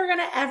you think they're going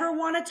to ever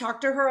want to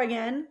talk to her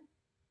again?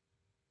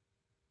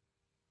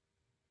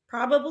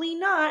 Probably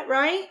not,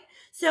 right?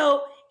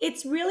 So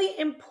it's really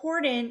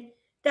important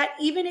that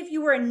even if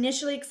you were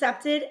initially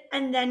accepted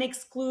and then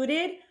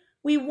excluded,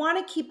 we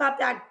want to keep up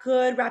that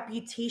good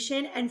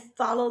reputation and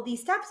follow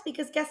these steps,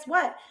 because guess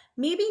what?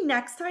 Maybe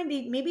next time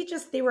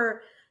they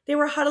were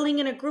huddling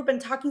in a group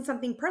and talking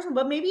something personal,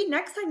 but maybe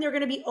next time they're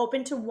going to be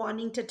open to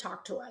wanting to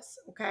talk to us,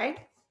 okay?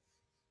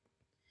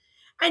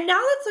 And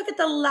now let's look at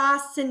the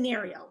last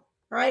scenario,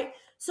 right?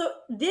 So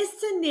this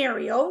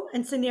scenario,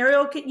 and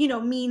scenario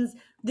means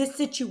this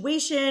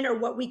situation or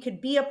what we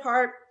could be a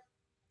part,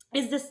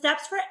 is the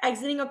steps for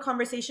exiting a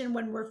conversation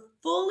when we're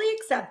fully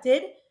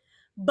accepted,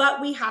 but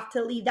we have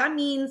to leave. That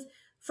means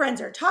friends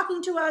are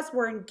talking to us,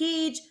 we're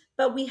engaged,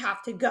 but we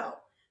have to go.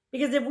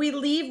 Because if we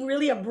leave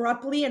really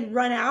abruptly and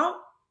run out,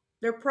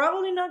 they're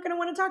probably not going to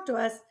want to talk to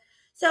us.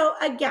 So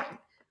again,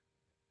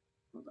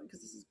 hold on,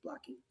 because this is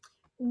blocking.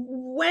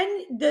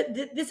 When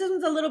this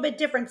one's a little bit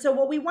different. So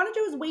what we want to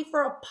do is wait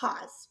for a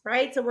pause,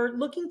 right? So we're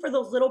looking for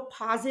those little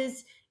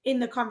pauses in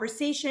the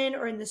conversation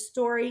or in the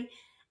story.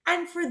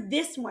 And for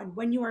this one,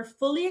 when you are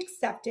fully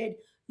accepted,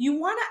 you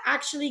want to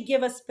actually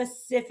give a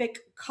specific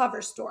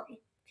cover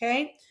story,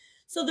 okay?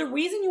 So the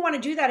reason you want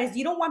to do that is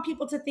you don't want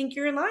people to think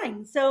you're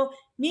lying. So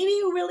maybe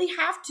you really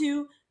have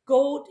to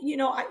go,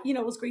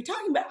 it was great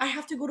talking, but I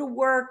have to go to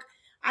work.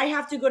 I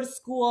have to go to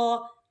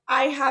school.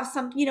 I have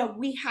some,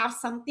 we have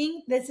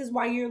something. This is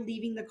why you're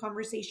leaving the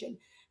conversation.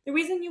 The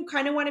reason you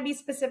kind of want to be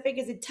specific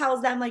is it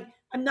tells them, like,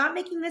 I'm not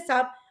making this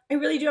up. I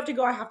really do have to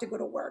go. I have to go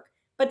to work,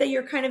 but that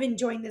you're kind of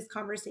enjoying this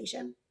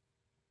conversation.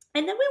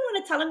 And then we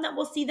want to tell them that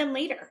we'll see them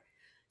later.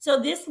 So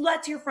this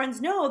lets your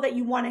friends know that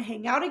you want to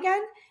hang out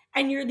again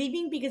and you're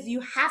leaving because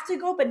you have to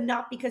go, but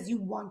not because you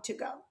want to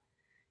go.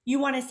 You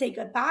want to say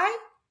goodbye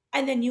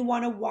and then you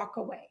want to walk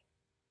away.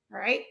 All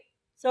right.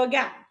 So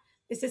again,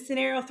 this is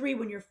scenario 3.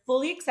 When you're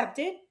fully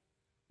accepted,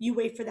 you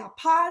wait for that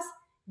pause,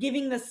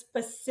 giving the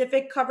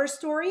specific cover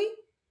story.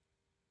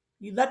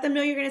 You let them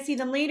know you're going to see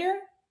them later.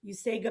 You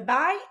say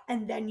goodbye,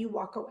 and then you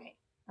walk away.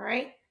 All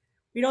right.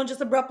 We don't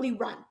just abruptly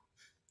run.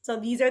 So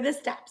these are the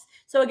steps.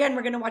 So again,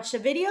 we're going to watch the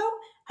video,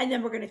 and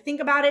then we're going to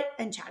think about it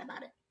and chat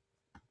about it.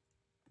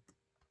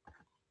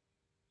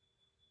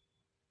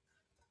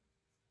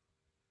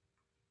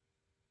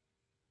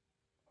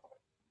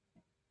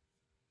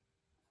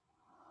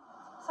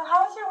 So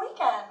how was your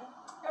weekend?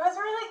 It was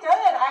really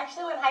good. I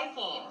actually went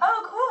hiking.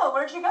 Oh, cool.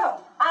 Where'd you go?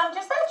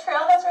 Just that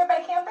trail that's right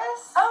by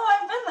campus. Oh,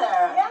 I've been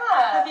there.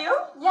 Yeah. Have you?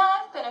 Yeah,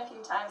 I've been a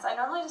few times. I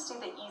normally just do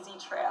the easy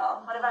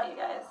trail. What about you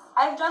guys?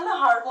 I've done the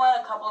hard one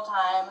a couple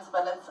times,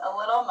 but it's a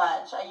little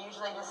much. I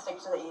usually just stick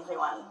to the easy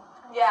one.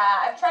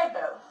 Yeah, I've tried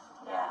both.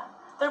 Yeah.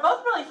 They're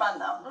both really fun,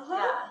 though. Mm-hmm.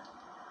 Yeah.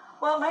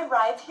 Well, my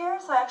ride's here,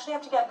 so I actually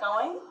have to get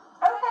going.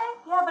 Okay.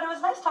 Yeah, but it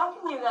was nice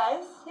talking to you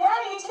guys. Yeah,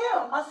 you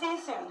too. I'll see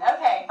you soon.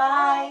 Okay.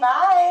 Bye.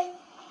 Bye.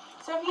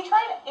 So have you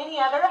tried any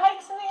other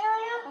hikes in the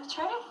area? I've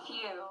tried a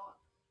few.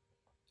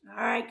 All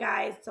right,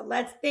 guys. So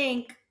let's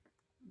think.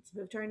 Let's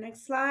move to our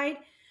next slide.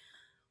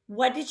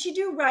 What did she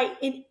do right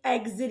in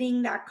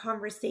exiting that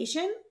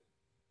conversation?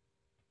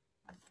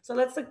 So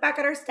let's look back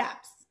at our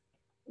steps.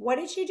 What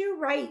did she do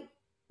right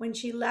when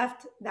she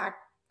left that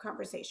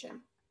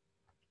conversation?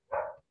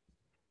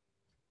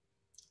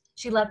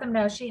 She let them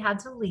know she had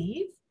to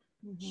leave.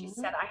 She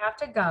said, I have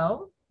to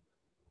go.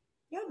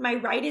 Yeah, my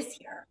ride is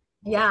here.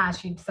 Yeah,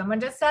 someone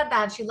just said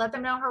that. She let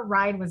them know her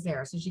ride was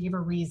there. So she gave a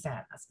reason,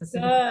 a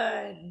specific.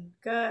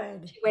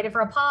 Good. She waited for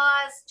a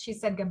pause. She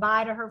said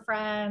goodbye to her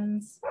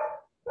friends.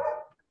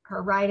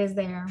 Her ride is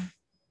there.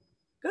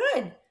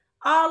 Good.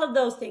 All of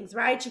those things,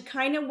 right? She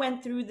kind of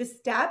went through the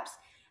steps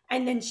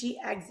and then she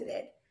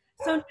exited.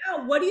 So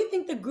now, what do you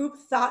think the group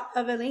thought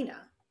of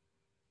Elena?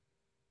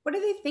 What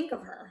do they think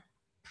of her?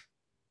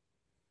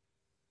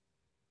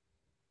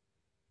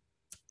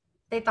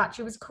 They thought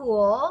she was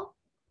cool.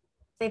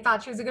 They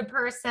thought she was a good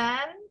person.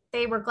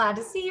 They were glad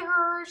to see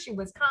her. She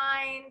was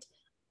kind,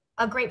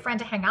 a great friend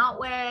to hang out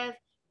with,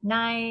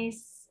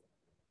 nice.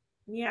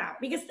 Yeah,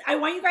 because I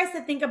want you guys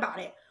to think about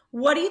it.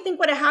 What do you think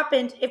would have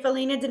happened if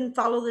Elena didn't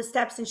follow the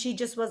steps and she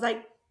just was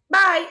like,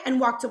 bye, and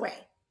walked away?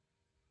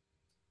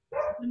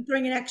 I'm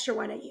throwing an extra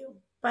one at you,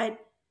 but.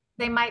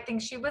 They might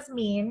think she was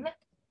mean.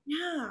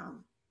 Yeah.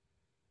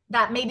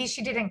 That maybe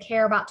she didn't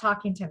care about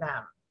talking to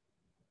them.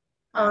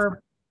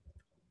 Or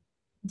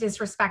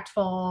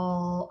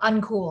disrespectful,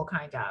 uncool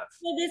kind of.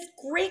 So this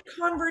great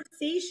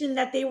conversation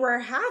that they were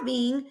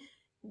having,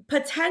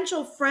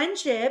 potential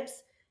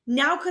friendships,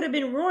 now could have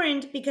been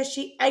ruined because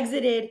she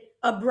exited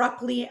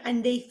abruptly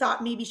and they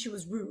thought maybe she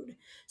was rude.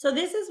 So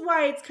this is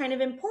why it's kind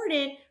of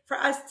important for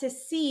us to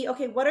see,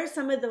 okay, what are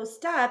some of those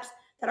steps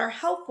that are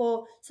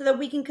helpful so that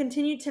we can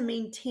continue to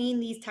maintain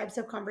these types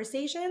of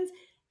conversations,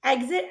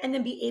 exit, and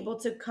then be able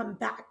to come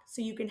back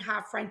so you can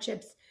have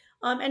friendships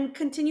and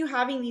continue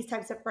having these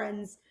types of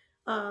friends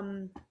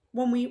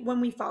when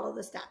we follow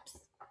the steps.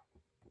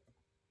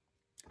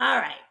 All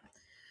right.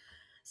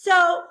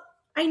 So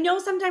I know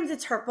sometimes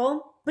it's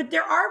hurtful, but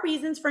there are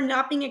reasons for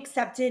not being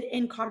accepted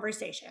in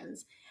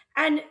conversations.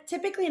 And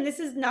typically, and this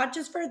is not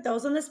just for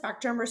those on the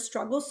spectrum or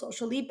struggle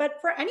socially, but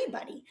for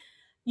anybody.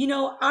 You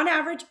know, on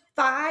average,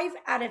 5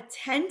 out of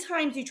 10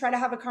 times you try to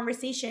have a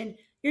conversation,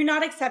 you're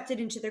not accepted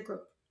into the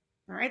group.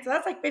 All right. So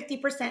that's like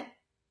 50%.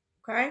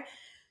 Okay.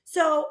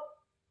 So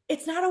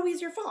it's not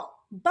always your fault,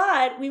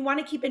 but we want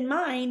to keep in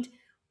mind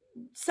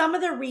some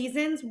of the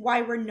reasons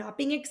why we're not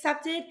being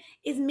accepted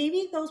is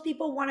maybe those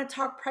people want to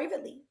talk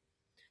privately.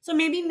 So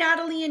maybe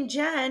Natalie and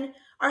Jen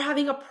are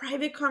having a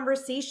private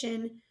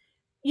conversation.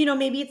 You know,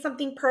 maybe it's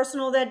something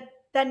personal that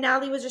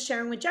Natalie was just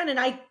sharing with Jen and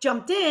I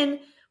jumped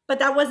in, but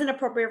that wasn't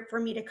appropriate for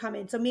me to come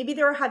in. So maybe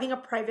they were having a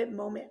private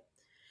moment.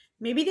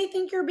 Maybe they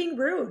think you're being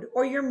rude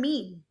or you're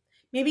mean.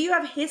 Maybe you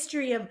have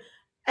history of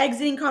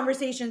exiting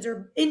conversations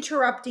or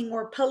interrupting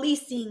or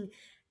policing,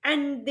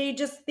 and they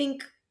just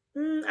think,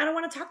 I don't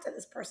want to talk to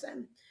this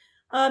person.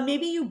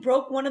 Maybe you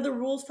broke one of the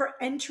rules for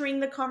entering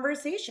the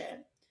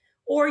conversation,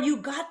 or you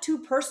got too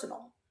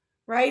personal,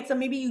 right? So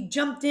maybe you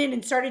jumped in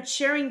and started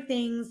sharing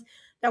things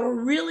that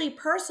were really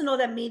personal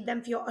that made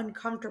them feel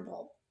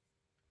uncomfortable.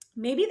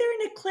 Maybe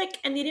they're in a clique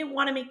and they didn't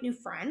want to make new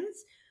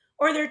friends,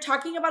 or they're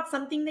talking about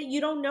something that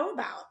you don't know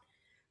about.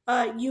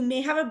 You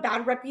may have a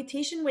bad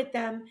reputation with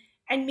them,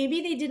 and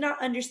maybe they did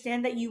not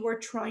understand that you were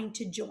trying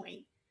to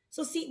join.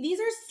 So, see, these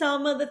are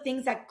some of the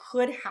things that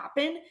could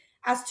happen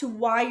as to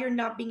why you're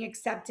not being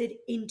accepted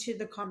into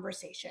the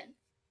conversation.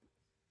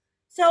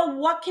 So,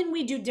 what can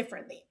we do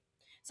differently?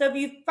 So, if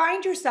you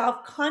find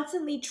yourself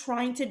constantly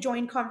trying to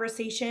join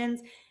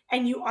conversations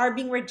and you are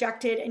being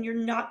rejected and you're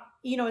not,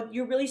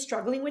 you're really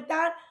struggling with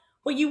that,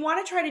 what you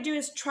want to try to do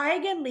is try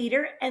again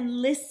later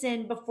and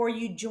listen before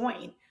you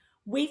join.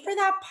 Wait for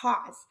that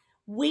pause.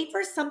 Wait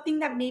for something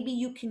that maybe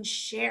you can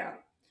share.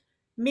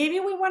 Maybe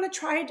we want to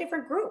try a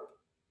different group.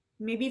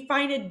 Maybe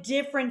find a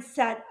different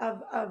set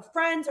of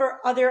friends or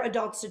other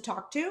adults to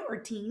talk to or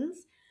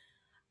teens.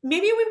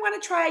 Maybe we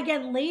want to try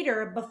again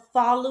later, but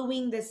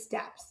following the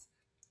steps.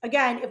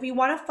 Again, if we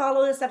want to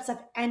follow the steps of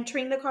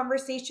entering the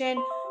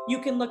conversation, you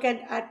can look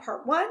at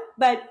part 1,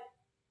 but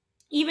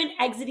even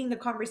exiting the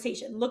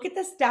conversation, look at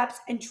the steps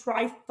and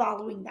try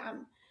following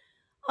them.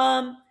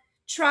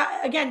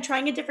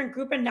 Trying a different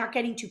group and not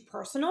getting too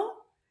personal.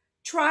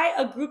 Try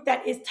a group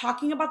that is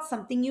talking about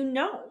something you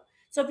know.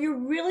 So if you're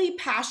really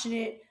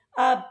passionate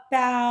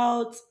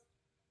about,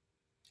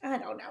 I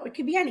don't know, it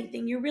could be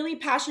anything. You're really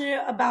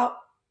passionate about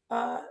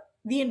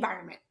the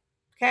environment.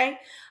 Okay.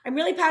 I'm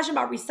really passionate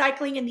about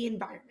recycling and the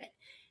environment.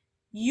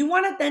 You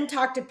want to then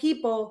talk to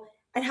people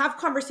and have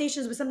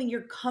conversations with something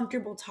you're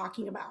comfortable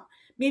talking about.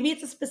 Maybe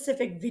it's a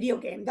specific video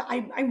game that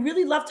I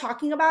really love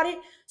talking about it.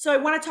 So I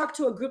want to talk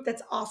to a group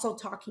that's also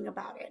talking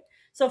about it.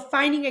 So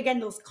finding, again,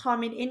 those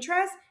common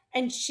interests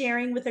and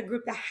sharing with a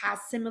group that has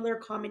similar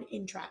common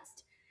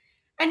interest.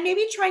 And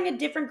maybe trying a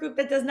different group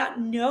that does not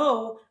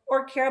know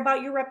or care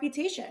about your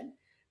reputation.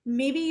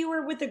 Maybe you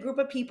were with a group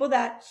of people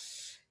that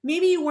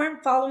maybe you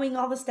weren't following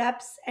all the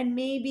steps and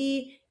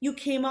maybe you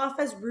came off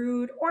as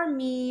rude or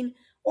mean,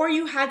 or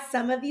you had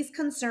some of these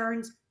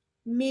concerns,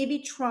 maybe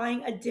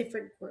trying a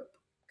different group,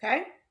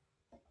 okay?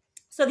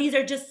 So these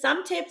are just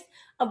some tips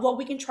of what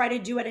we can try to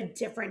do at a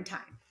different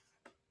time.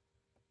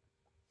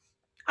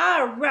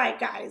 All right,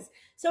 guys.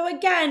 So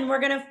again, we're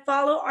going to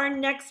follow our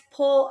next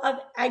poll of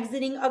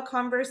exiting a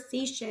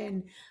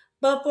conversation.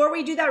 Before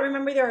we do that,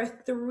 remember there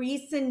are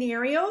 3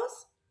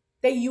 scenarios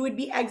that you would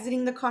be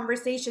exiting the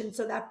conversation.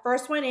 So that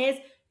first one is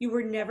you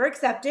were never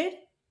accepted.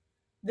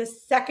 The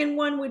second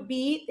one would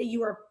be that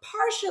you are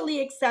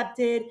partially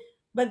accepted,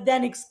 but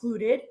then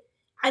excluded.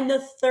 And the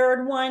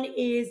third one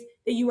is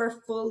that you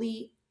are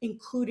fully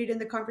included in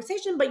the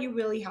conversation, but you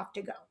really have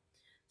to go.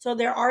 So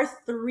there are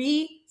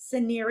 3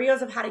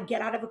 scenarios of how to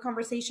get out of a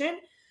conversation.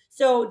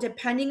 So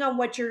depending on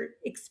what you're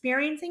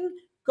experiencing,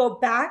 go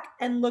back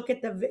and look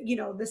at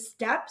the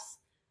steps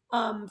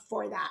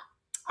for that.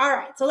 All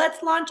right, so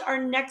let's launch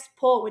our next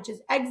poll, which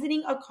is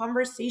exiting a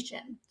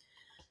conversation.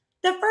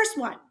 The first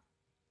one,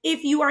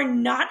 if you are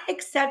not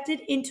accepted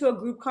into a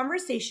group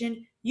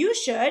conversation, you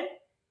should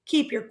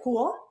keep your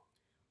cool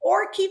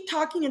or keep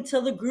talking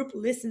until the group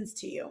listens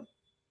to you.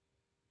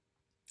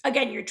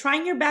 Again, you're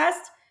trying your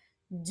best.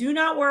 Do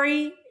not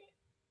worry.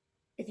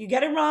 If you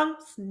get it wrong,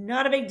 it's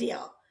not a big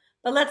deal.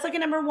 But let's look at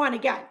number 1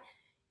 again.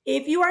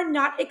 If you are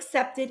not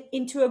accepted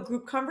into a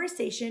group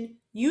conversation,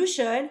 you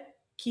should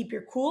keep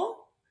your cool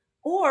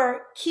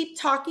or keep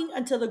talking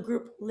until the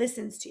group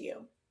listens to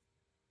you.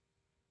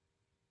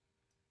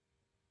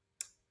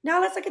 Now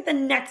let's look at the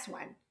next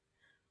one.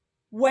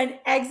 When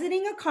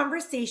exiting a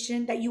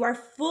conversation that you are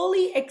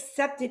fully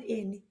accepted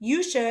in,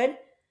 you should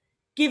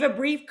give a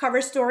brief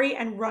cover story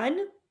and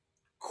run,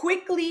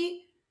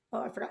 quickly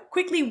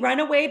run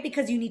away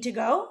because you need to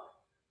go,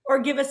 or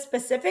give a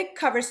specific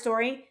cover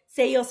story,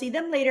 say you'll see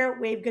them later,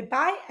 wave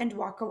goodbye, and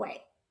walk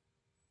away.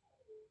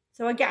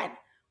 So again,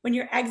 when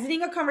you're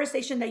exiting a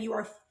conversation that you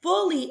are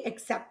fully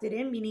accepted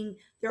in, meaning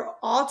they're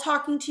all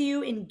talking to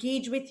you,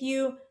 engage with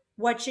you,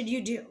 what should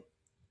you do?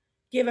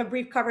 Give a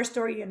brief cover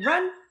story and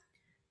run,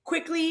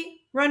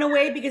 quickly run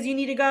away because you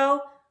need to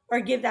go, or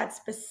give that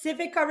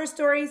specific cover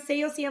story, say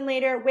you'll see them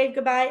later, wave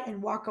goodbye,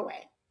 and walk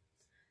away.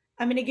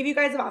 I'm going to give you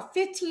guys about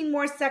 15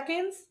 more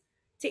seconds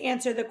to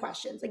answer the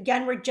questions.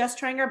 Again, we're just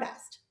trying our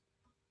best.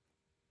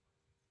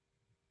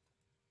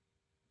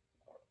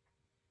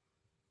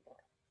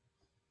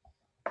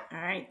 All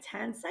right,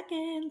 10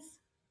 seconds.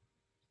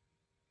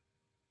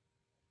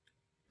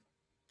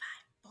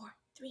 5, 4,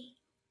 3,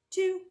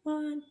 2,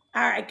 1.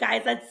 All right,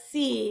 guys, let's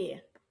see.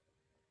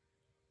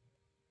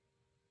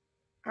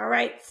 All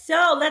right,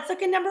 so let's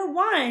look at number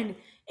 1.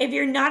 If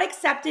you're not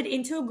accepted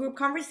into a group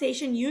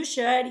conversation, you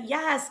should,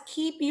 yes,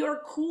 keep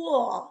your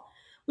cool.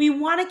 We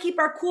want to keep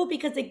our cool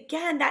because,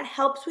 again, that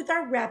helps with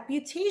our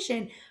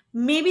reputation.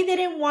 Maybe they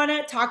didn't want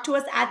to talk to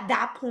us at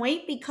that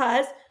point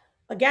because,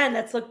 again,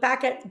 let's look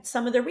back at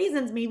some of the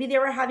reasons. Maybe they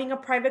were having a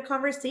private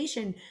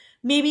conversation.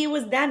 Maybe it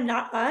was them,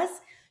 not us.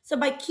 So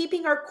by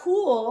keeping our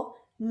cool,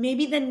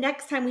 maybe the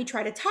next time we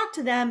try to talk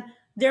to them,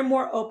 they're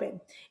more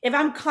open. If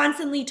I'm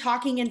constantly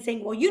talking and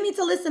saying, well, you need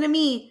to listen to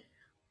me,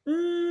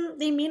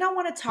 they may not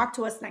want to talk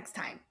to us next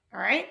time, all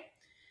right?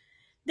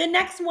 The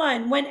next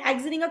one, when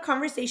exiting a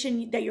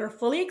conversation that you're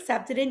fully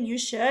accepted in, you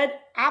should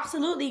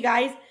absolutely,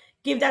 guys,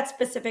 give that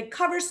specific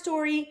cover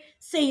story,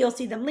 say you'll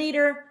see them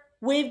later,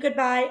 wave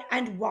goodbye,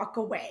 and walk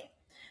away.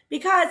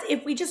 Because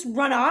if we just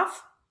run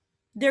off,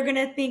 they're going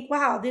to think,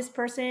 wow, this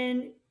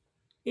person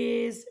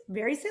is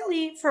very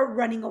silly for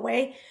running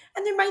away.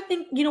 And they might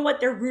think, you know what,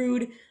 they're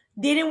rude.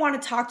 They didn't want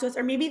to talk to us.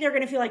 Or maybe they're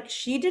going to feel like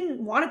she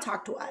didn't want to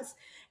talk to us.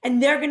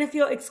 And they're going to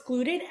feel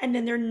excluded. And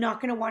then they're not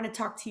going to want to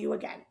talk to you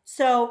again.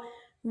 So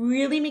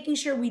really making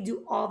sure we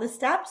do all the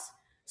steps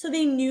so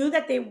they knew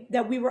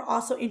that we were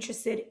also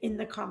interested in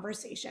the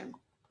conversation.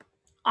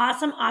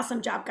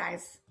 Awesome job,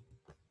 guys.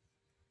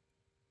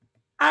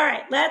 All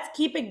right, let's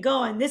keep it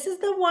going. This is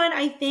the one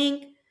I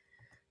think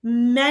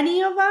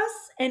many of us,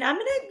 and I'm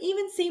going to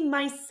even say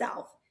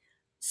myself,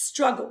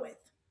 struggle with.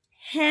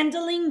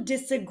 Handling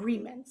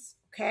disagreements,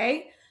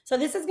 okay? So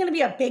this is going to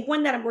be a big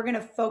one that we're going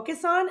to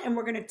focus on and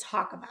we're going to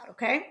talk about,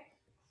 okay?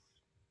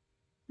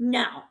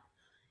 Now,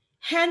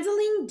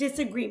 handling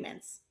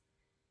disagreements.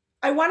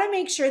 I want to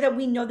make sure that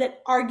we know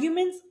that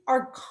arguments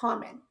are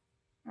common,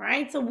 all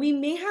right? So we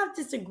may have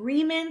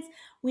disagreements.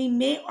 We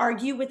may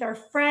argue with our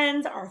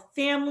friends, our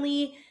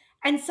family,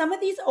 and some of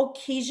these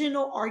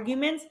occasional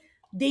arguments,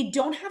 they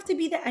don't have to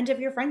be the end of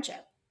your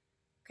friendship,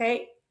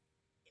 okay?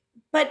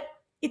 But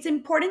it's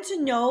important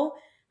to know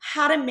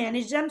how to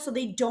manage them so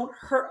they don't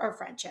hurt our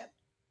friendship.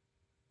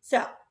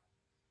 So,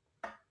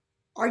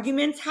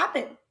 arguments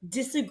happen,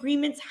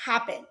 disagreements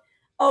happen.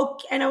 Oh,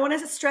 and I want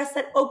to stress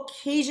that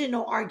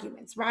occasional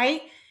arguments,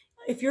 right?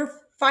 If you're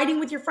fighting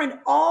with your friend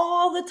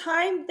all the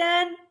time,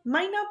 then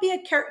might not be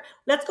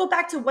let's go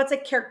back to what's a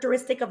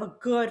characteristic of a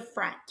good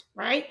friend,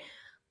 right?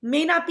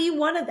 May not be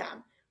one of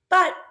them.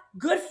 But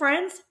good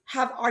friends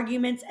have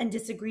arguments and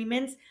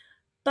disagreements.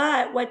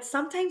 But what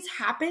sometimes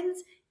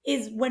happens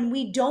is when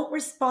we don't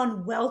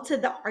respond well to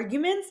the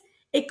arguments,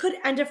 it could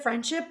end a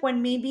friendship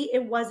when maybe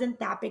it wasn't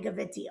that big of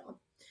a deal.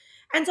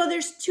 And so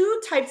there's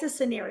 2 types of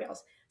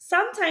scenarios.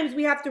 Sometimes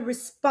we have to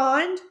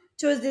respond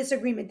to a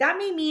disagreement. That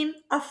may mean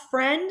a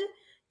friend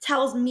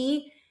tells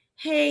me,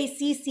 hey,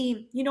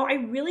 Cece, I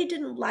really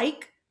didn't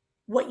like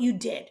what you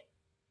did.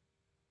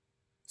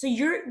 So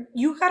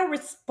you got to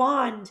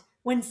respond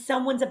when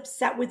someone's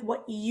upset with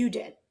what you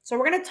did. So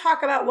we're going to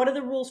talk about what are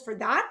the rules for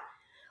that.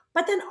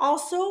 But then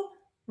also,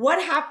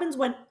 what happens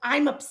when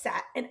I'm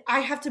upset and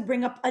I have to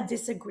bring up a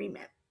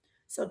disagreement?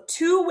 So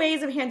 2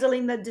 ways of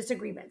handling the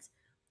disagreements.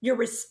 You're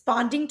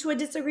responding to a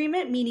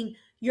disagreement, meaning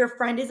your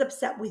friend is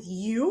upset with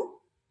you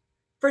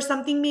for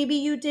something maybe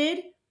you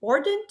did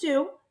or didn't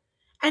do.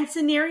 And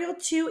scenario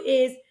 2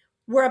 is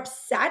we're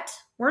upset,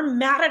 we're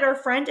mad at our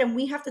friend, and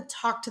we have to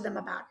talk to them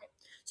about it.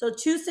 So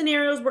 2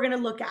 scenarios we're going to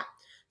look at.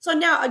 So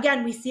now,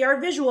 again, we see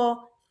our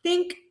visual,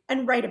 think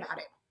and write about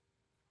it.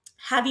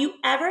 Have you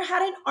ever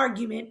had an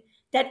argument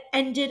that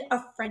ended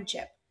a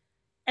friendship?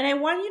 And I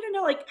want you to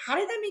know, how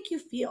did that make you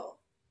feel?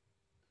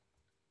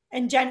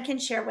 And Jen can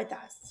share with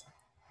us.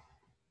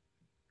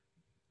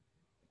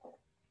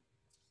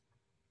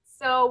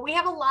 So we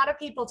have a lot of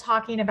people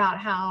talking about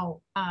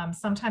how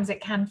sometimes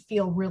it can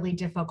feel really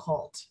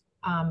difficult.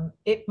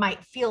 It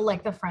might feel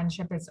like the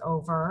friendship is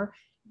over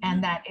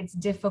and that it's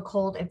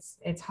difficult.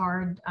 It's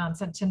hard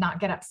to not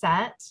get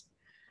upset.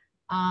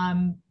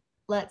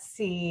 Let's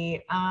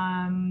see.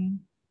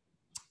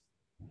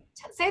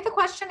 Say the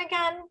question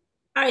again.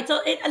 All right,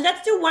 so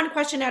let's do one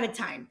question at a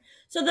time.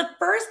 So the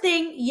first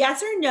thing,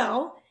 yes or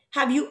no,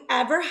 Have you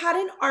ever had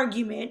an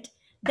argument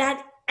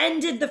that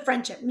ended the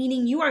friendship,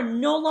 meaning you are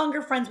no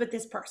longer friends with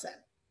this person?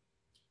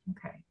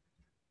 Okay.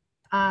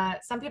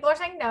 Some people are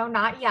saying no,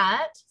 not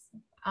yet.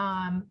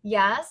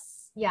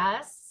 Yes,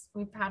 yes.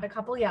 We've had a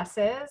couple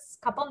yeses,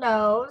 couple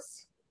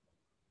no's.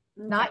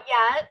 Okay. Not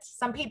yet.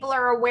 Some people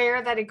are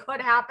aware that it could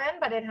happen,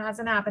 but it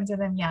hasn't happened to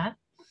them yet.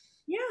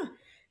 Yeah.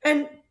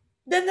 And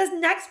then this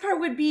next part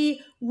would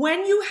be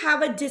when you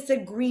have a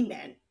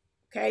disagreement,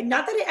 okay?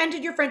 Not that it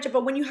ended your friendship,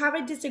 but when you have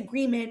a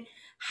disagreement,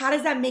 how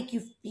does that make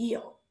you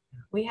feel?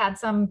 We had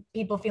some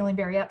people feeling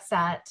very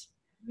upset.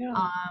 Yeah.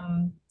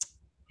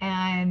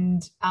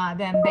 And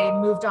then they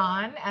moved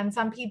on. And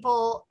some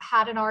people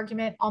had an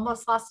argument,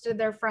 almost lost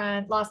their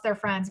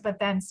friends, but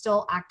then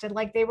still acted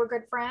like they were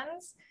good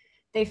friends.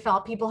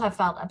 People have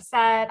felt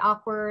upset,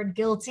 awkward,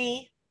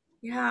 guilty.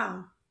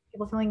 Yeah.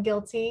 People feeling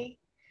guilty,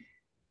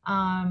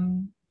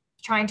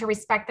 trying to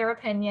respect their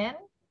opinion,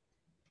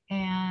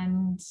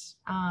 and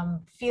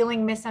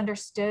feeling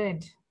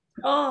misunderstood.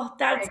 Oh,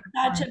 that's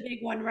such a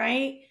big one,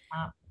 right?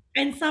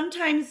 And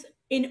sometimes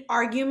in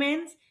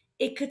arguments,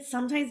 it could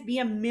sometimes be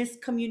a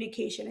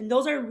miscommunication, and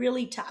those are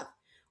really tough.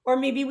 Or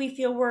maybe we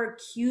feel we're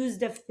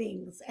accused of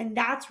things, and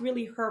that's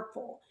really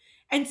hurtful.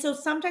 And so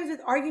sometimes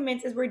with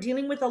arguments is we're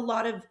dealing with a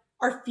lot of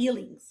our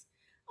feelings.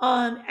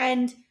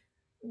 And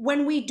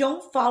when we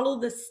don't follow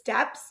the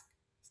steps,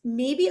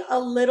 maybe a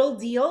little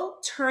deal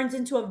turns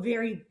into a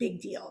very big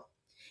deal.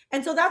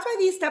 And so that's why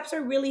these steps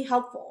are really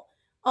helpful.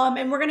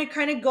 And we're going to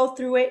kind of go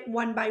through it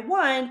one by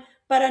one,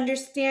 but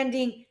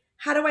understanding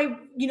how do I,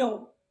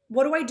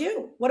 what do I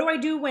do? What do I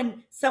do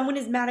when someone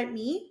is mad at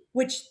me?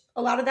 Which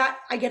a lot of that,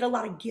 I get a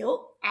lot of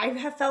guilt. I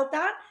have felt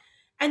that.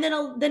 And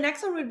then the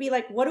next one would be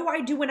like, what do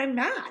I do when I'm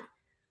mad?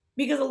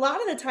 Because a lot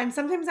of the time,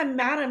 sometimes I'm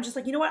mad and I'm just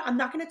like, you know what? I'm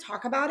not going to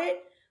talk about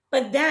it.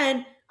 But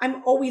then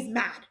I'm always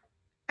mad.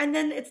 And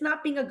then it's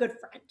not being a good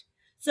friend.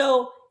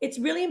 So it's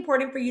really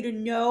important for you to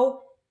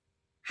know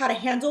how to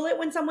handle it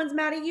when someone's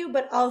mad at you,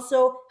 but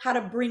also how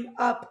to bring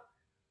up,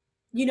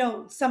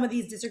 some of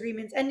these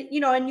disagreements. And,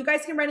 and you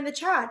guys can write in the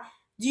chat,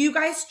 do you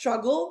guys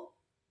struggle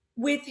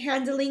with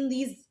handling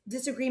these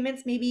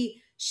disagreements?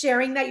 Maybe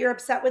sharing that you're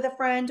upset with a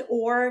friend,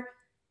 or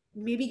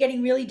maybe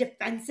getting really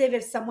defensive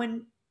if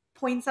someone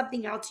points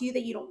something out to you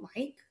that you don't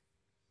like?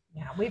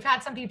 Yeah, we've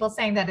had some people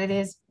saying that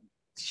it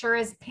sure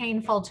is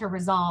painful to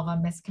resolve a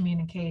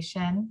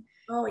miscommunication.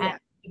 Oh, yeah. And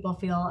people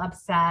feel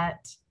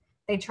upset.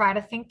 They try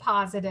to think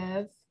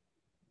positive.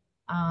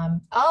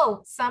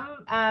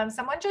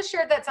 Someone just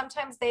shared that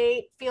sometimes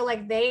they feel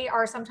like they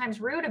are sometimes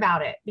rude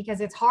about it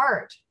because it's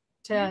hard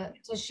to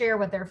share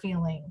what they're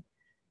feeling.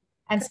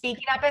 And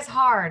speaking up is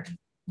hard.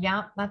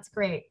 Yeah, that's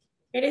great.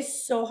 It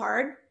is so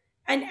hard.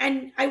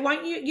 And I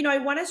want I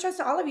want to stress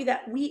to all of you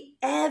that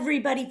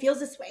everybody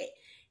feels this way.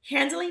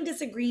 Handling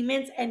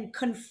disagreements and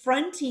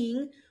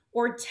confronting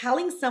or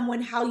telling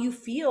someone how you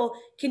feel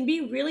can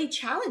be really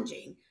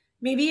challenging.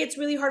 Maybe it's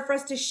really hard for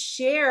us to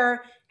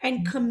share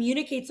and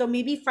communicate. So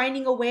maybe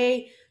finding a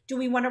way, do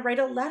we want to write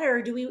a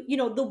letter? Do we,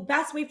 the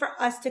best way for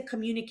us to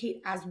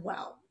communicate as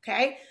well.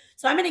 Okay.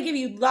 So I'm going to give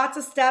you lots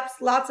of steps,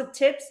 lots of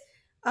tips.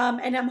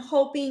 And I'm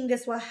hoping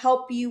this will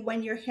help you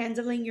when you're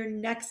handling your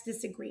next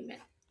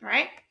disagreement. All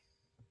right.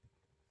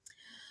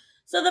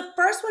 So the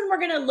first one we're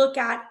going to look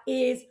at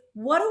is,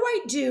 what do I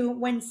do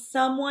when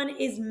someone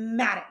is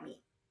mad at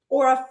me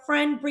or a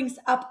friend brings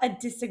up a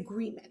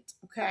disagreement?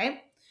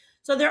 Okay.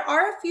 So there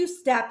are a few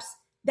steps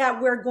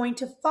that we're going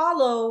to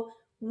follow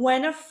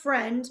when a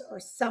friend or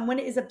someone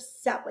is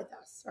upset with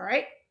us. All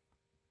right.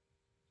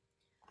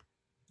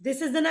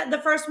 This is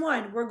the first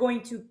one. We're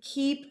going to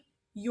keep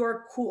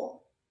your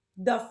cool.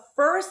 The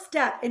first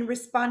step in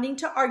responding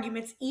to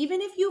arguments,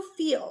 even if you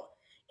feel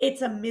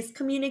it's a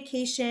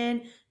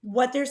miscommunication,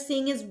 what they're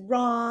saying is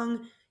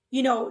wrong,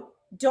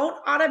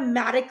 don't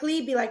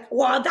automatically be like,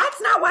 well,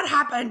 that's not what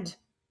happened.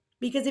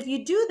 Because if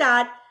you do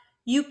that,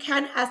 you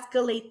can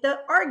escalate the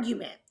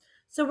argument.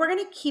 So we're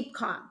going to keep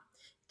calm.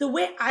 The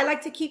way I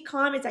like to keep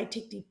calm is I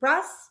take deep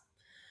breaths.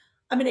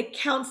 I'm going to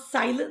count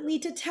silently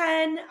to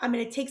 10. I'm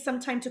going to take some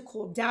time to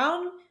cool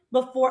down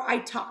before I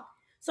talk.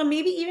 So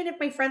maybe even if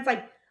my friend's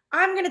like,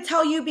 I'm going to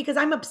tell you because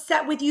I'm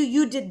upset with you,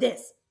 you did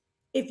this.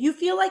 If you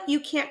feel like you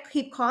can't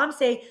keep calm,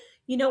 say,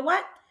 you know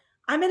what?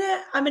 I'm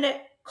going to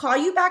call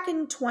you back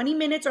in 20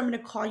 minutes, or I'm going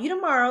to call you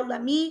tomorrow.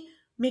 Let me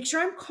make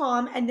sure I'm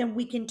calm, and then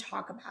we can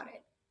talk about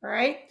it. All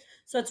right?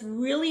 So it's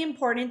really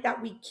important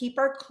that we keep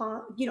our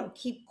calm,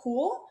 keep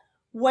cool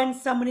when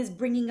someone is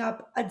bringing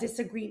up a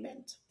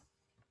disagreement.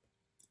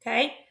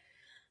 Okay?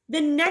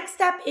 The next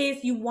step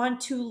is you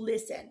want to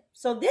listen.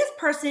 So this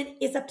person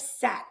is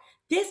upset.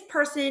 This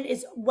person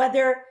is,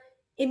 whether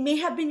it may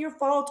have been your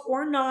fault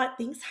or not,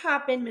 things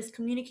happen,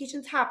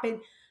 miscommunications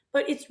happen,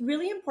 but it's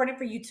really important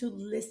for you to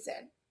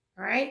listen,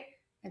 all right?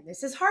 And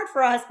this is hard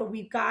for us, but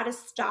we've got to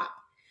stop.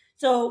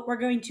 So we're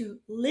going to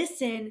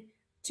listen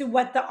to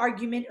what the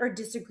argument or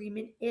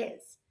disagreement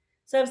is.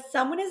 So if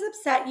someone is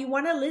upset, you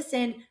want to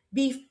listen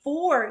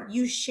before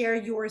you share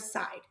your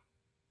side.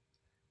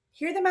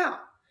 Hear them out.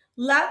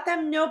 Let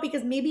them know,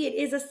 because maybe it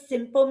is a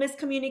simple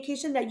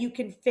miscommunication that you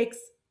can fix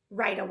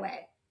right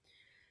away.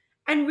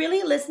 And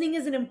really listening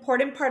is an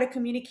important part of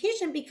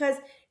communication because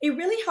it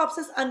really helps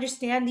us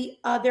understand the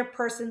other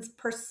person's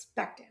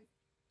perspective.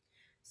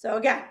 So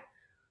again,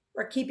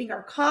 we're keeping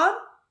our calm.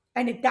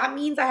 And if that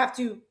means I have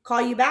to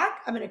call you back,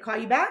 I'm going to call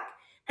you back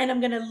and I'm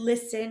going to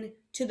listen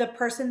to the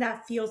person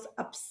that feels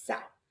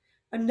upset.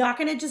 I'm not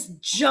going to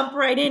just jump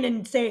right in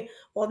and say,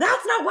 well,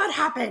 that's not what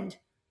happened.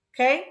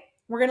 Okay?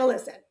 We're going to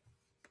listen.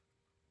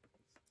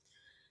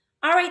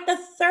 All right, the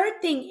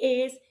third thing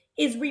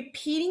is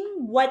repeating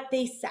what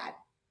they said.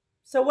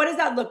 So what does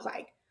that look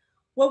like?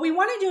 What we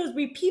want to do is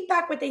repeat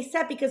back what they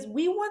said because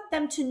we want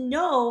them to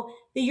know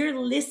that you're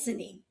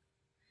listening.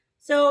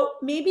 So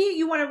maybe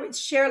you want to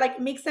share, like,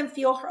 it makes them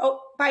feel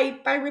by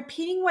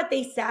repeating what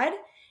they said,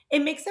 it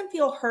makes them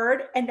feel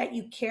heard and that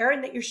you care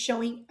and that you're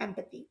showing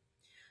empathy.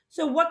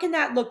 So what can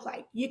that look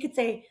like? You could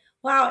say,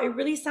 wow, it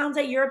really sounds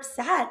like you're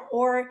upset,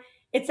 or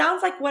it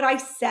sounds like what I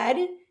said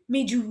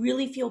made you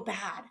really feel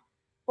bad,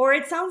 or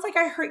it sounds like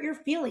I hurt your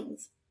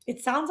feelings.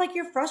 It sounds like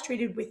you're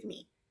frustrated with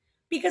me.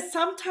 Because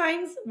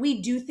sometimes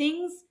we do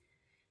things,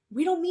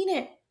 we don't mean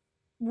it.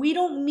 We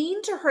don't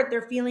mean to hurt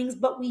their feelings,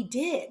 but we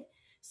did.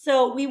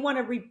 So we want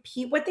to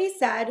repeat what they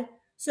said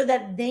so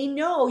that they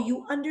know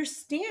you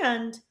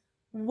understand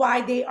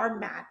why they are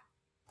mad.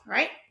 All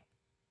right?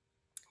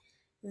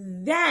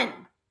 Then,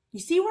 you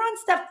see, we're on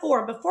step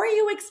 4. Before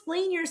you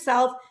explain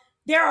yourself,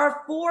 there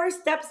are 4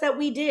 steps that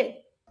we did.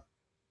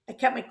 I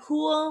kept my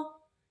cool.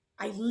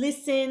 I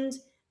listened.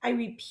 I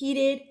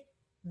repeated.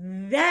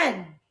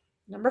 Then,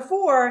 number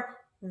 4,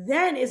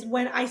 then is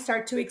when I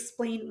start to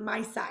explain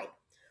my side.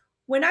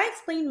 When I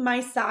explain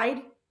my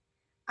side,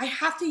 I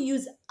have to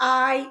use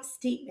I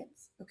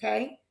statements,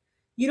 okay?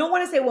 You don't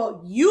want to say,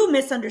 well, you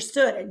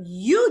misunderstood and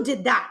you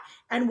did that,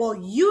 and well,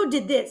 you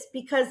did this,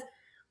 because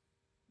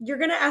you're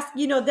going to ask,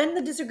 then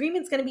the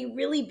disagreement's going to be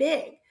really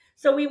big.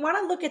 So we want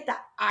to look at the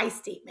I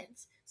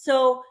statements.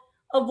 So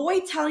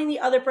avoid telling the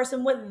other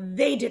person what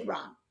they did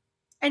wrong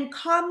and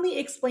calmly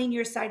explain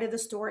your side of the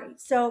story.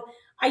 So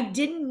I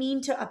didn't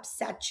mean to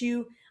upset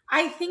you.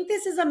 I think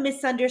this is a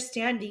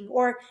misunderstanding,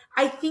 or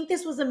I think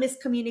this was a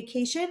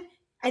miscommunication.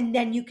 And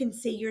then you can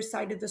say your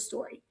side of the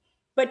story.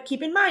 But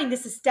keep in mind,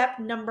 this is step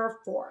number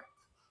 4.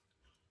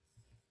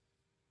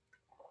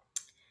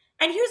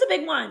 And here's a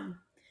big one.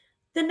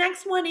 The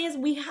next one is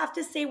we have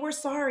to say we're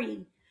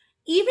sorry.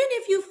 Even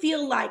if you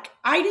feel like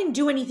I didn't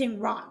do anything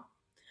wrong.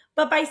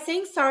 But by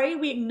saying sorry,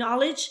 we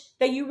acknowledge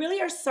that you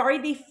really are sorry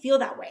they feel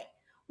that way.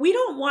 We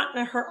don't want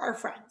to hurt our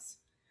friends.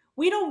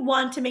 We don't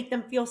want to make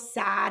them feel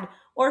sad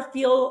or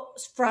feel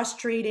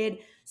frustrated.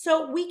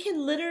 So we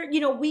can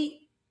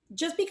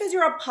just because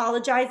you're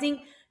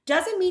apologizing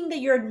doesn't mean that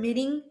you're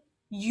admitting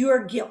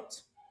your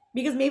guilt.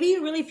 Because maybe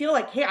you really feel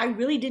like, hey, I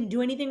really didn't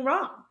do anything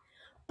wrong.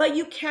 But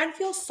you can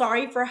feel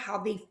sorry for how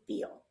they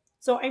feel.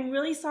 So I'm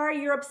really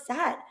sorry you're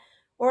upset.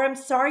 Or I'm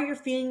sorry your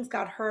feelings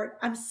got hurt.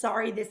 I'm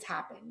sorry this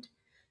happened.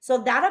 So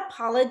that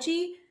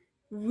apology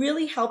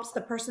really helps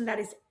the person that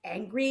is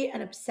angry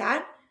and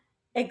upset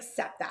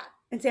accept that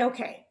and say,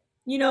 okay,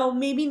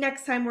 maybe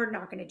next time we're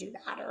not going to do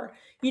that. Or,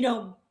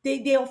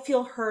 they'll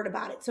feel hurt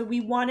about it. So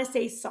we want to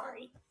say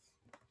sorry.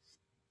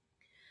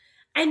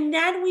 And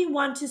then we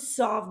want to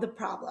solve the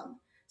problem.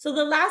 So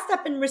the last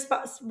step in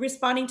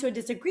responding to a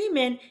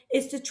disagreement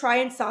is to try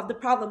and solve the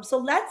problem. So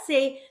let's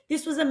say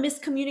this was a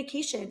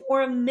miscommunication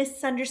or a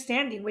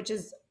misunderstanding, which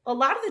is a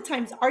lot of the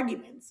times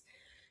arguments.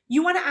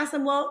 You want to ask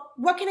them, well,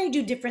 what can I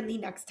do differently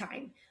next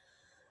time?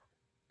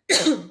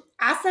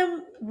 Ask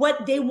them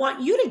what they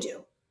want you to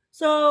do.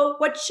 So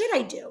what should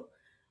I do?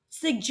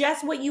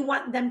 Suggest what you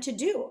want them to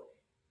do.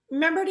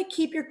 Remember to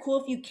keep your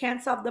cool if you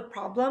can't solve the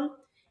problem.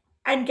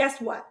 And guess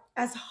what?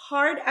 As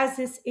hard as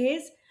this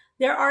is,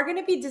 there are going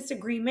to be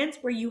disagreements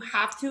where you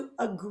have to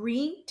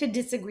agree to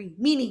disagree.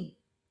 Meaning,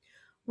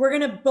 we're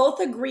going to both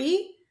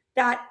agree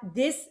that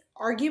this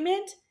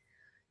argument,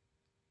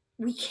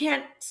 we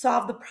can't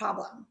solve the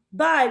problem,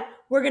 but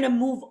we're going to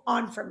move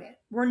on from it.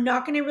 We're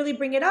not going to really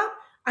bring it up.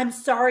 I'm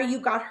sorry you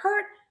got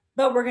hurt,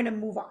 but we're going to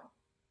move on.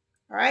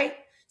 All right?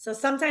 So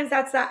sometimes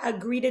that's that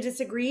agree to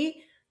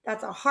disagree.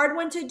 That's a hard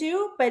one to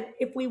do, but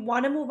if we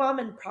want to move on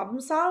and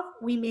problem solve,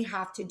 we may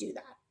have to do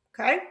that.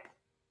 Okay?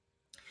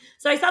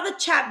 So I saw the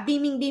chat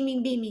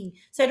beaming.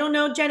 So I don't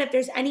know, Jen, if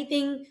there's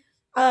anything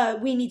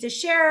we need to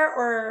share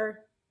or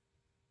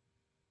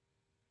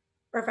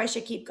if I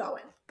should keep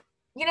going.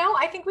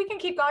 I think we can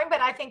keep going,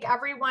 but I think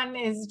everyone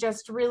is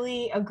just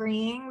really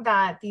agreeing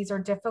that these are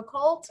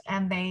difficult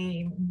and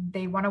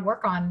they want to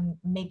work on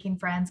making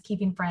friends,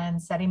 keeping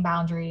friends, setting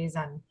boundaries,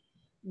 and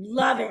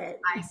love it.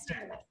 I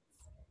stand it.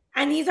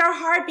 And these are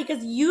hard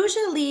because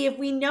usually if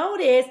we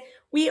notice,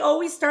 we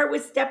always start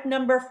with step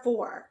number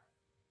 4.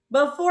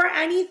 Before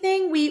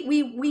anything,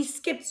 we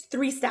skipped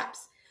 3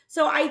 steps.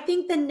 So I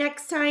think the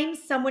next time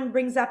someone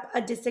brings up a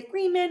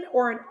disagreement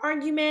or an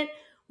argument,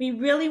 we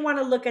really want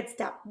to look at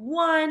step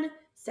 1,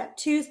 step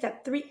 2,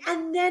 step 3,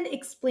 and then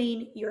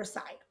explain your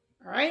side.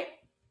 All right?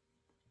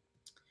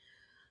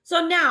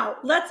 So now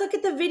let's look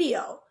at the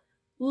video.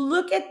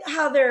 Look at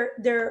how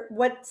they're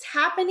what's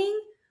happening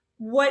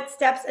what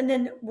steps, and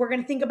then we're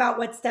going to think about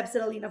what steps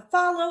did Alina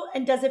follow,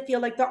 and does it feel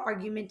like the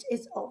argument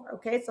is over?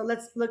 Okay, so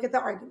let's look at the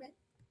argument.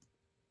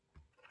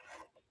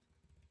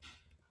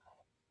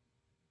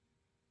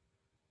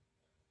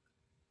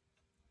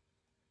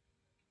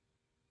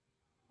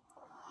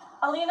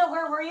 Alina,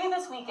 where were you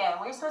this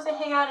weekend? We were supposed to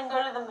hang out and go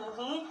to the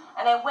movie,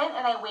 and I went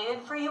and I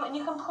waited for you, and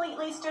you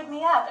completely stood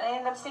me up, and I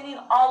ended up standing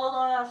all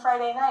alone on a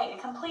Friday night. It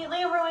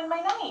completely ruined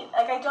my night.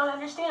 Like, I don't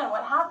understand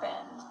what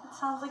happened. It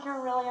sounds like you're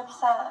really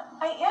upset.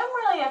 I am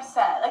really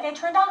upset. Like, I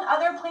turned down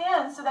other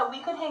plans so that we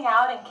could hang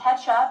out and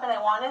catch up, and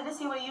I wanted to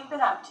see what you've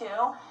been up to.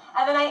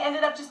 And then I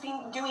ended up just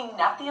doing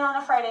nothing on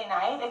a Friday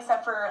night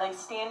except for, like,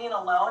 standing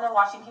alone and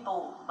watching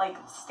people, like,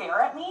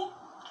 stare at me.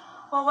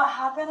 Well, what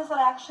happened is that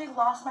I actually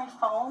lost my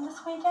phone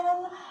this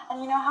weekend, and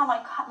you know how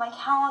my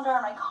calendar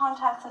and my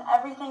contacts and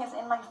everything is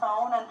in my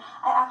phone, and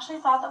I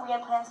actually thought that we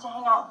had plans to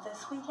hang out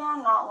this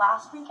weekend, not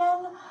last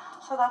weekend,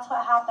 so that's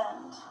what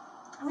happened.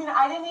 I mean,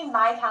 I didn't need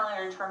my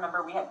calendar to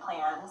remember we had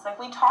plans. Like,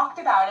 we talked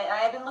about it, and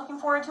I had been looking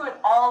forward to it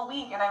all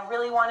week, and I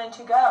really wanted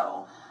to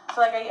go.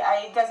 So, like,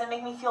 it doesn't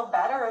make me feel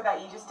better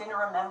that you just didn't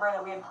remember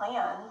that we had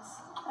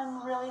plans.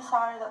 I'm really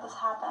sorry that this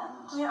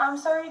happened. I mean, I'm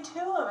sorry,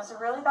 too. It was a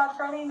really bad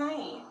Friday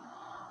night.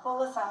 Well,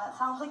 listen, it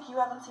sounds like you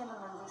haven't seen the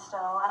movie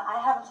still, and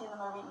I haven't seen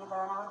the movie either,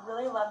 and I would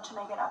really love to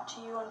make it up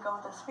to you and go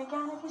this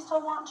weekend if you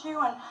still want to,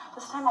 and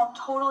this time I'll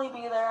totally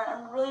be there, and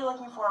I'm really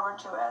looking forward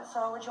to it.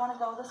 So would you want to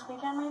go this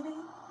weekend, maybe?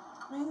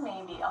 I mean,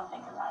 maybe. I'll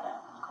think about it.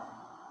 Okay.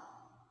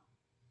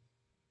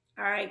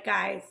 All right,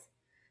 guys.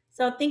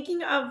 So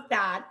thinking of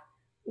that,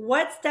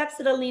 what steps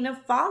did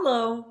Alina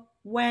follow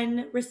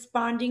when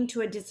responding to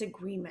a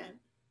disagreement?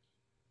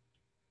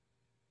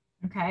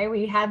 Okay,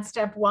 we had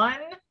step 1.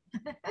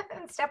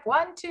 Step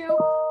 1, 2,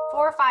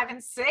 4, 5,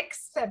 and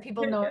 6 that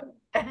people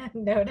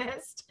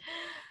noticed.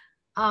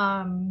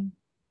 Someone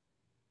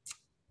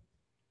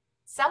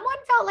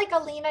felt like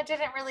Alina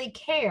didn't really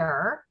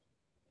care,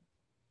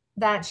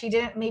 that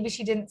maybe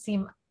she didn't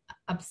seem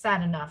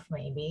upset enough,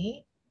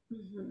 maybe.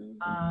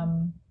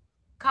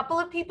 Couple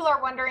of people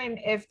are wondering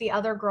if the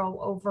other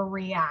girl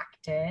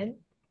overreacted.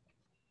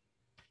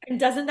 And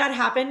doesn't that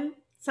happen?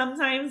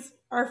 Sometimes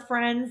our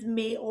friends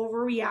may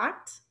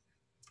overreact.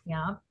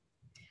 Yeah.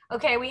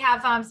 Okay, we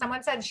have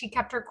someone said she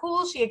kept her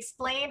cool. She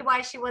explained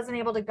why she wasn't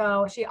able to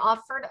go. She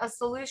offered a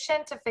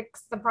solution to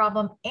fix the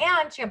problem,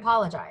 and she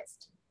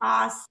apologized.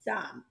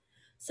 Awesome.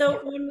 So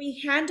when we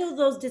handle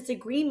those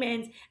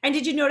disagreements, and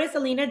did you notice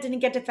Alina didn't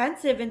get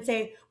defensive and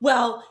say,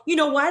 well, you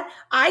know what?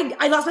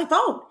 I lost my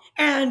phone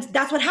and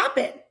that's what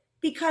happened.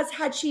 Because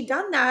had she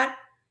done that,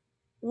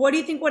 what do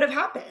you think would have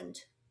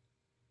happened?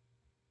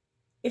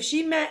 If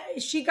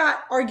she got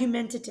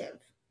argumentative,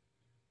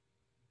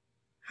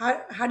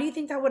 how do you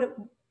think that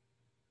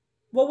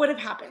what would have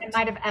happened? It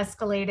might have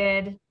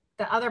escalated.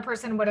 The other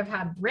person would have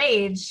had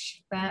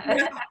rage.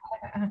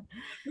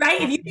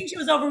 Right? If you think she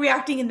was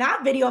overreacting in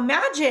that video,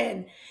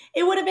 imagine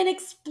it would have been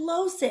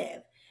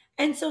explosive.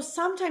 And so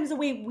sometimes the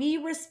way we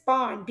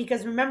respond,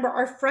 because remember,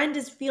 our friend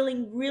is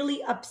feeling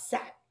really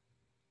upset.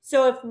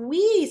 So if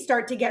we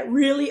start to get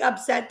really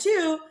upset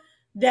too,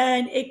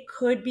 then it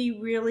could be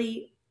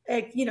really,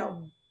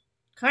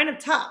 kind of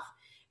tough.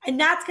 And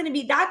that could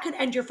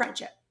end your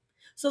friendship.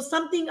 So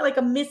something like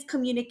a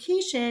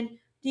miscommunication,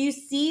 do you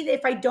see that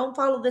if I don't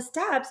follow the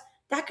steps,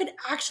 that could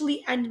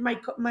actually end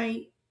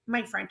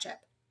my friendship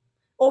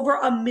over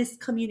a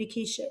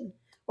miscommunication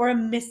or a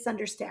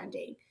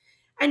misunderstanding.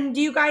 And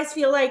do you guys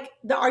feel like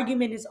the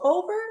argument is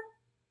over?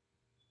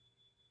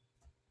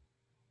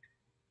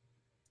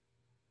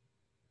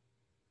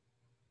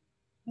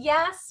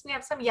 Yes, we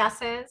have some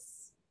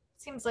yeses.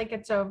 Seems like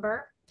it's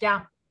over.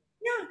 Yeah.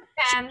 Yeah.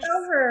 And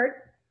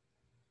over.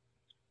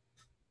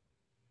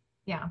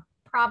 Yeah,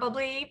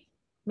 probably,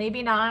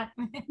 maybe not.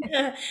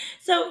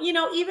 So,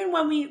 even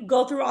when we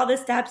go through all the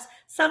steps,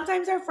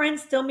 sometimes our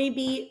friends still may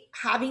be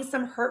having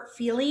some hurt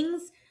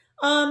feelings.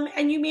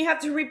 And you may have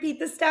to repeat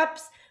the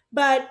steps,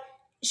 but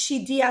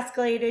she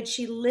de-escalated,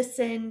 she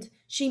listened,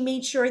 she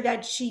made sure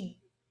that she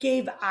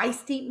gave I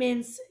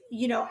statements,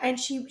 and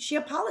she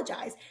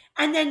apologized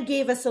and then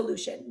gave a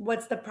solution.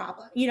 What's the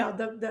problem?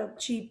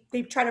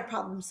 They try to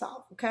problem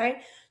solve.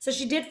 Okay. So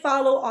she did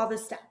follow all the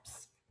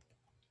steps.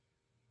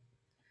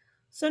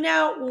 So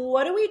now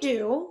what do we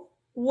do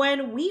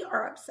when we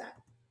are upset?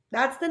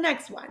 That's the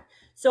next one.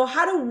 So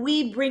how do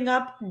we bring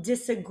up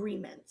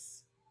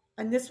disagreements?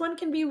 And this one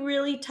can be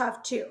really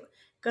tough too,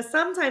 because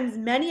sometimes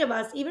many of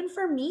us, even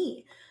for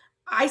me,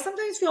 I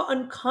sometimes feel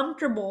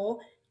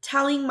uncomfortable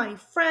telling my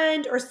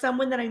friend or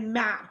someone that I'm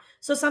mad.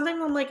 So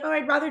sometimes I'm like, oh,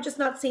 I'd rather just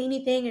not say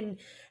anything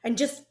and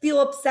just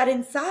feel upset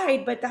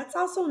inside, but that's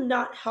also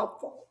not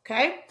helpful,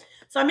 okay?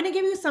 So I'm going to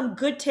give you some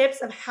good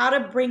tips of how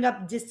to bring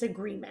up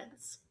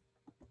disagreements.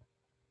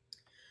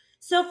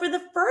 So for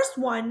the first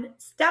one,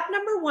 step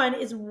number 1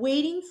 is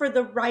waiting for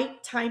the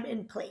right time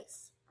and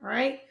place, all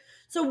right?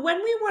 So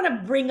when we want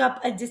to bring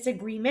up a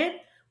disagreement,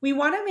 we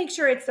want to make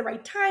sure it's the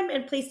right time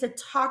and place to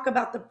talk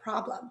about the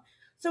problem.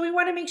 So we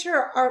want to make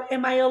sure,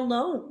 am I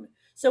alone?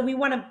 So we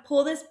want to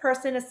pull this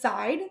person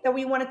aside that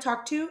we want to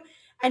talk to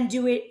and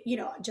do it,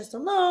 just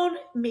alone,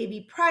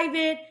 maybe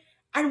private,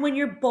 and when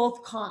you're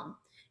both calm.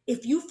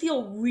 If you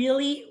feel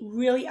really,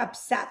 really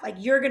upset, like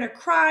you're going to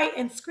cry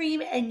and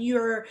scream and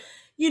you're,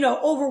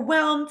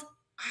 overwhelmed,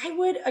 I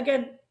would,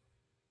 again,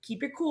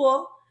 keep it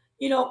cool.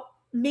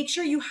 Make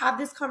sure you have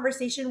this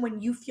conversation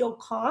when you feel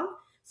calm.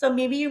 So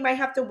maybe you might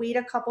have to wait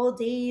a couple of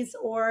days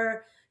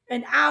or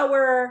an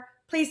hour,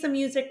 play some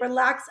music,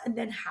 relax, and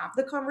then have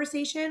the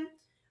conversation.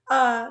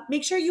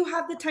 Make sure you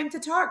have the time to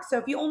talk. So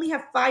if you only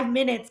have 5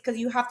 minutes because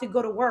you have to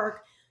go to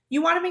work,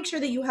 you want to make sure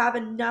that you have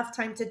enough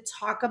time to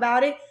talk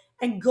about it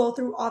and go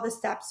through all the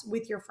steps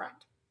with your friend.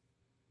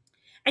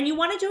 And you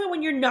want to do it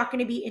when you're not going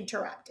to be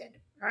interrupted.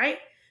 All right.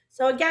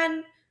 So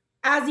again,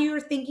 as you're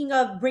thinking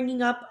of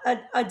bringing up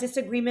a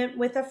disagreement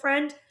with a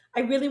friend,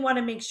 I really want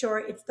to make sure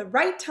it's the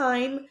right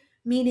time,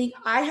 meaning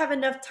I have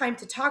enough time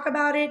to talk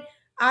about it.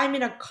 I'm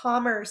in a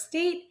calmer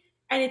state,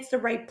 and it's the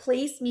right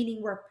place,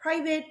 meaning we're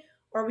private,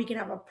 or we can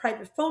have a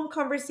private phone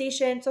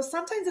conversation. So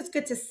sometimes it's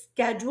good to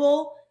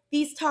schedule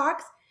these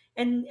talks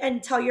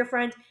and tell your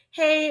friend,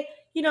 hey,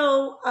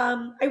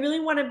 I really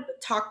want to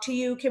talk to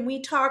you. Can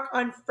we talk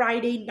on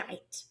Friday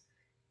night?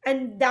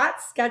 And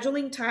that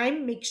scheduling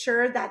time, make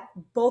sure that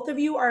both of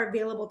you are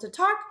available to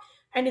talk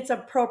and it's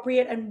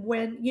appropriate, and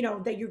when,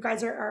 that you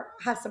guys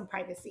have some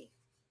privacy.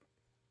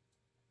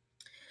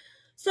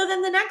 So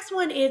then the next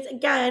one is,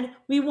 again,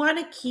 we want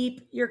to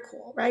keep your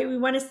cool, right? We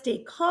want to stay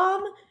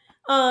calm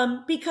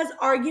because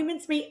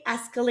arguments may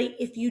escalate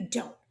if you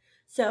don't.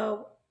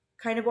 So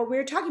kind of what we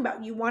were talking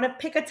about, you want to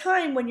pick a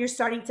time when you're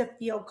starting to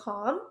feel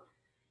calm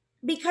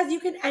because you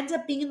can end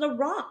up being in the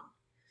wrong.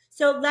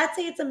 So let's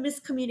say it's a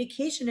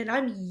miscommunication and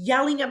I'm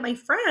yelling at my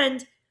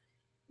friend.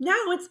 Now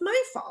it's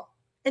my fault.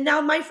 And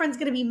now my friend's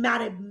going to be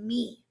mad at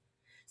me.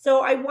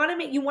 So you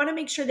want to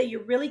make sure that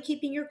you're really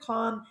keeping your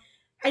calm,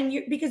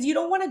 and because you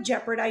don't want to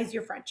jeopardize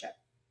your friendship.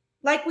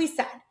 Like we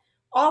said,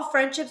 all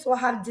friendships will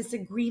have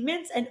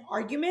disagreements and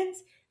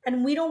arguments,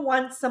 and we don't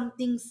want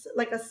something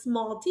like a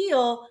small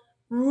deal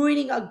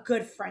ruining a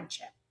good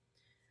friendship.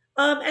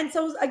 And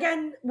so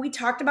again, we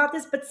talked about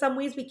this, but some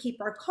ways we keep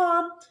our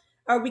calm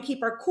or we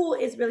keep our cool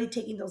is really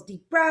taking those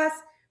deep breaths.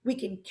 We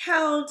can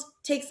count,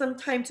 take some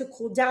time to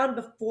cool down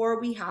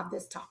before we have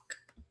this talk.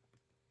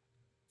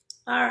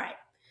 All right.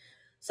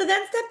 So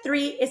then step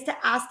 3 is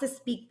to ask to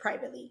speak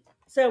privately.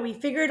 So we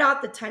figured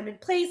out the time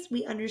and place.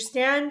 We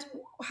understand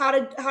how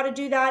to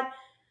do that.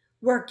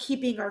 We're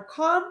keeping our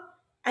calm.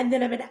 And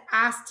then I'm going to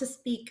ask to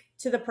speak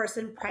to the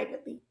person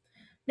privately.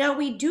 Now,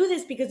 we do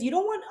this because you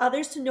don't want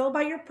others to know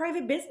about your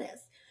private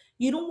business.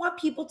 You don't want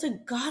people to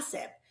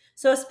gossip.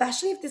 So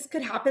especially if this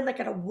could happen like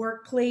at a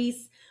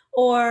workplace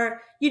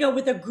or,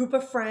 with a group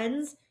of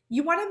friends,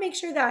 you want to make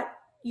sure that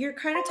you're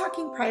kind of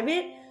talking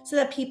private so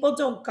that people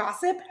don't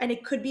gossip, and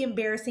it could be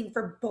embarrassing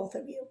for both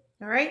of you.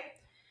 All right.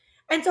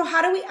 And so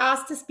how do we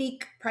ask to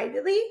speak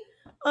privately?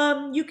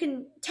 You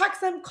can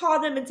text them,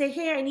 call them, and say,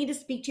 hey, I need to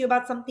speak to you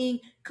about something.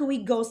 Can we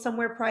go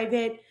somewhere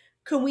private?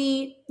 Can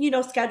we,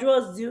 schedule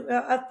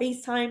a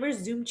FaceTime or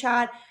Zoom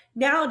chat?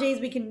 Nowadays,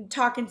 we can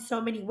talk in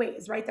so many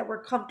ways, right, that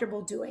we're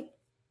comfortable doing.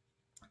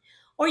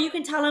 Or you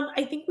can tell them,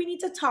 I think we need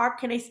to talk.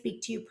 Can I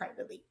speak to you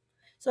privately?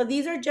 So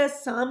these are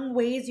just some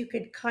ways you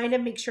could kind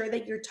of make sure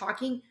that you're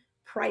talking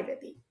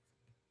privately.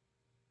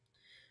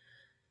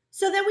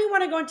 So then we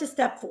want to go into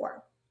step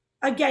 4.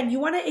 Again, you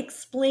want to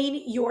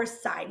explain your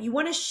side. You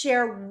want to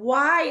share,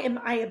 why am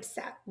I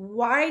upset?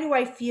 Why do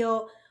I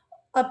feel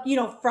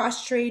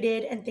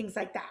frustrated and things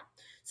like that.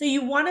 So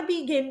you want to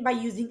begin by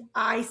using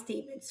I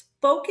statements,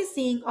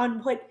 focusing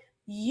on what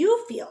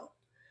you feel.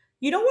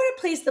 You don't want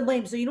to place the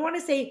blame. So you don't want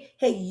to say,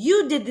 hey,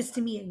 you did this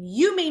to me and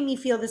you made me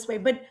feel this way,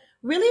 but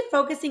really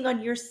focusing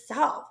on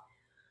yourself.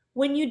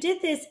 When you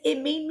did this,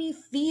 it made me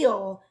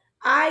feel,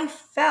 I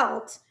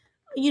felt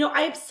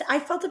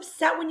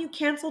upset when you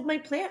canceled my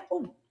plan.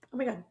 Oh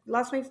my God,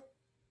 lost my...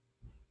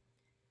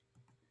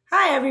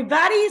 Hi,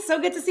 everybody. So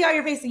good to see all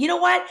your faces. You know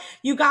what,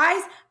 you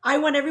guys, I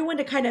want everyone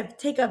to kind of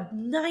take a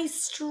nice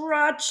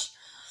stretch.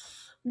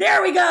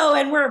 There we go.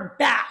 And we're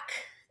back.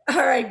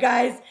 All right,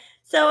 guys.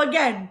 So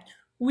again,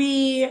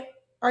 we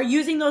are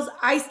using those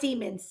I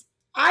statements.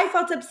 I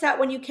felt upset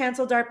when you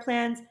canceled our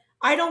plans.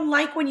 I don't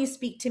like when you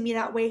speak to me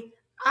that way.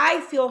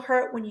 I feel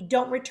hurt when you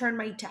don't return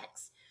my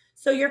texts.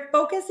 So you're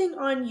focusing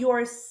on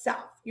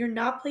yourself. You're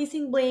not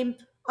placing blame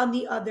on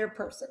the other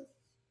person.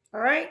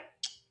 All right.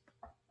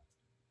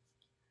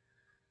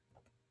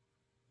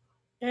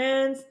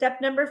 And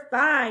step number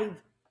 5,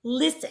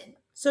 listen.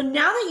 So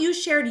now that you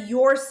shared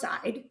your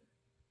side,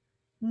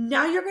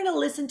 now you're going to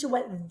listen to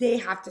what they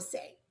have to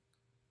say.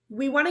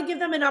 We want to give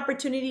them an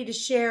opportunity to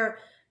share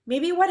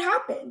maybe what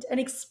happened and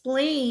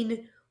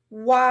explain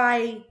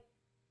why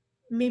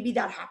maybe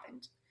that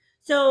happened.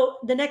 So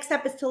the next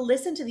step is to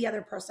listen to the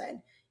other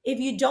person.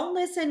 If you don't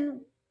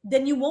listen,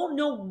 then you won't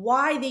know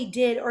why they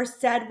did or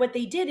said what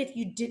they did if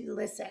you didn't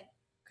listen.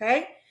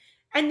 Okay?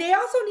 And they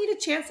also need a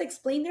chance to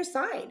explain their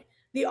side.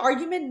 The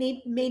argument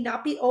may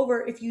not be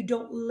over if you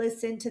don't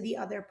listen to the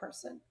other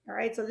person. All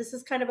right. So this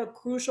is kind of a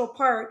crucial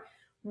part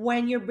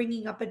when you're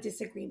bringing up a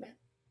disagreement.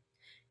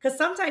 Because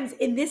sometimes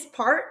in this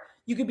part,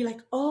 you could be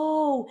like,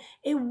 oh,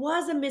 it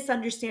was a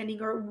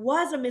misunderstanding or it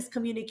was a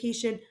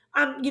miscommunication.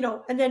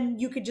 And then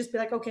you could just be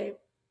like, okay,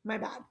 my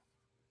bad.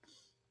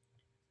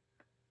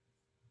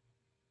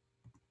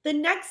 The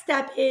next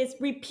step is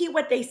repeat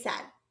what they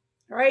said.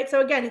 All right.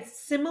 So again, it's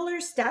similar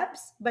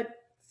steps, but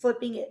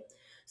flipping it.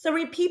 So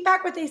repeat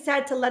back what they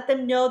said to let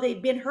them know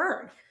they've been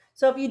heard.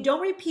 So if you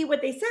don't repeat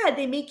what they said,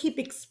 they may keep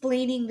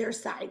explaining their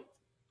side.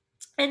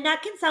 And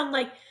that can sound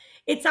like,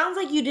 it sounds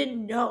like you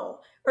didn't know,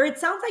 or it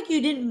sounds like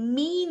you didn't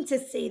mean to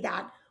say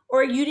that,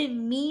 or you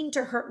didn't mean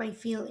to hurt my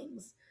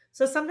feelings.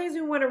 So sometimes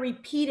we want to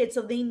repeat it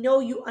so they know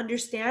you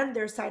understand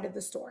their side of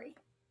the story.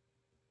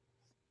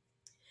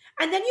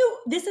 And then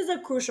this is a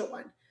crucial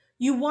one.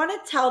 You want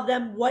to tell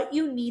them what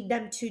you need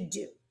them to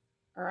do.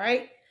 All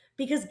right?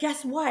 Because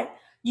guess what?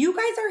 You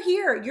guys are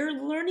here.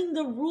 You're learning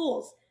the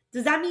rules.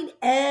 Does that mean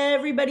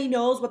everybody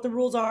knows what the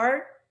rules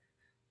are?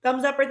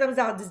 Thumbs up or thumbs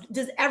down.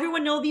 Does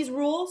everyone know these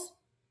rules?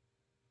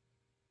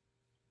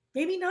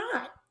 Maybe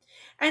not.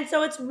 And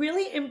so it's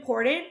really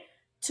important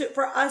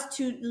for us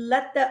to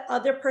let the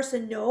other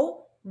person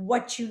know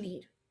what you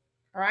need.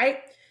 All right?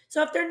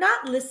 So if they're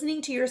not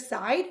listening to your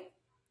side,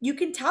 you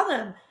can tell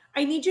them,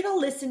 I need you to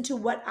listen to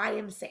what I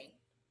am saying.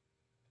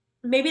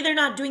 Maybe they're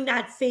not doing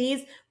that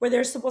phase where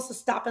they're supposed to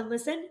stop and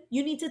listen.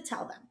 You need to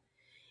tell them.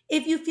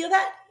 If you feel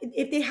that,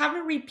 if they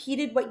haven't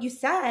repeated what you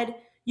said,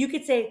 you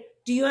could say,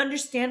 do you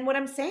understand what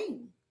I'm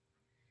saying?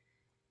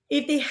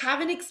 If they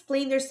haven't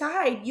explained their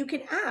side, you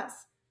can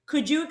ask,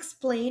 could you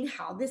explain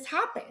how this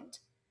happened?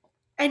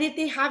 And if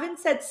they haven't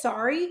said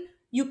sorry,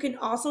 you can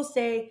also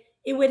say,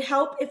 it would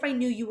help if I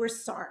knew you were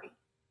sorry.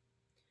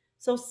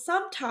 So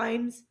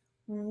sometimes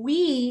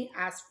we,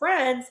 as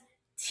friends,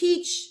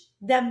 teach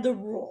them the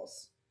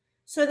rules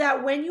so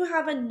that when you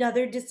have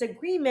another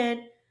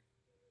disagreement,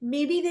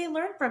 maybe they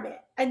learn from it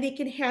and they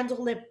can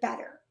handle it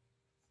better.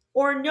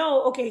 Or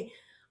no, okay,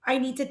 I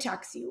need to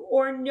text you.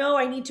 Or no,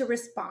 I need to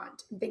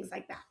respond, and things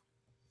like that.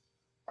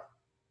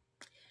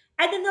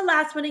 And then the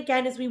last one,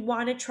 again, is we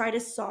want to try to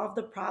solve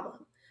the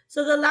problem.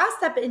 So the last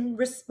step in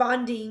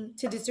responding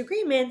to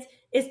disagreements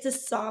is to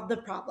solve the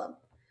problem.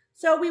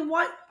 So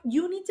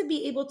you need to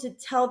be able to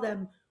tell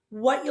them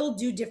what you'll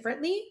do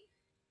differently.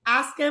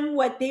 Ask them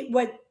what they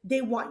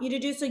want you to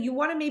do. So you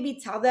want to maybe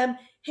tell them,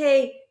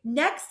 hey,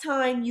 next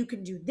time you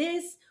can do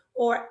this.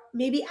 Or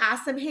maybe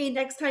ask them, hey,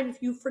 next time if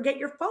you forget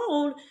your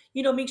phone,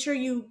 make sure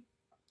you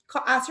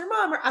ask your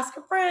mom or ask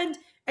a friend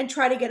and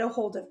try to get a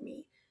hold of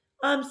me.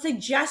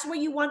 Suggest what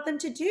you want them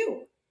to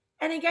do.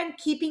 And again,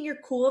 keeping your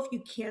cool if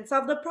you can't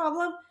solve the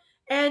problem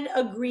and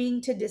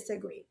agreeing to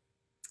disagree.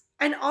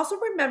 And also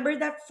remember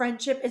that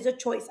friendship is a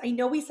choice. I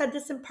know we said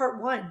this in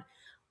part 1,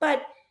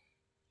 but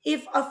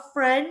if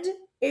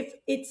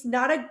it's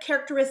not a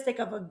characteristic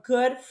of a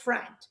good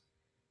friend,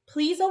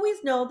 please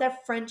always know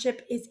that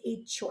friendship is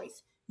a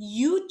choice.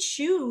 You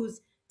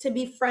choose to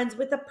be friends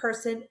with a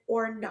person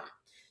or not.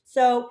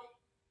 So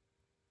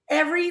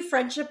every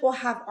friendship will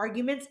have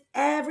arguments.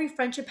 Every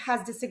friendship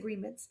has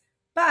disagreements.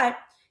 But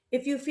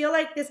if you feel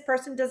like this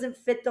person doesn't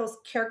fit those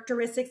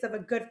characteristics of a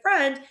good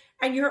friend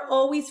and you're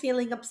always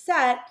feeling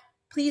upset,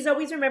 please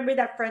always remember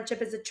that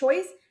friendship is a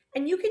choice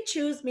and you can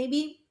choose,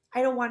 maybe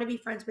I don't want to be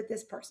friends with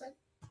this person.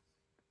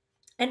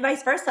 And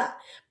vice versa.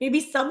 Maybe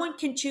someone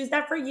can choose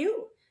that for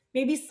you.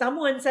 Maybe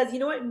someone says, you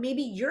know what,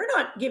 maybe you're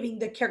not giving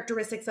the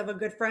characteristics of a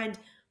good friend,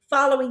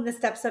 following the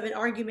steps of an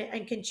argument,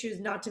 and can choose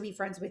not to be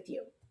friends with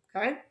you.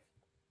 Okay?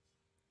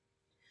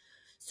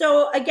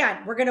 So again,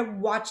 we're going to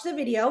watch the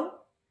video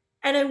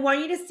and I want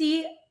you to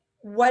see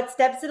what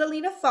steps did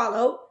Alina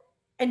follow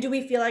and do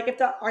we feel like if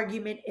the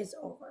argument is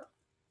over.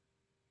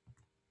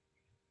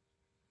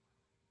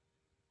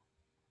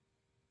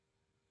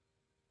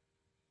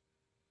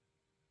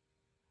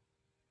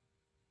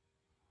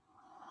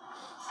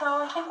 So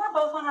I think we're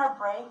both on our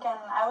break, and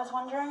I was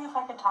wondering if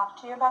I could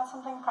talk to you about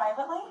something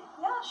privately?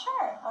 Yeah,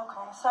 sure.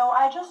 Okay, so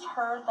I just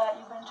heard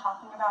that you've been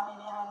talking about me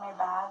behind my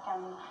back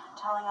and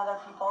telling other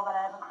people that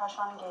I have a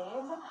crush on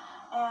Gabe,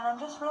 and I'm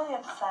just really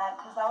upset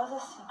because that was a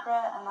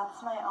secret and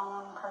that's my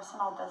own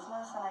personal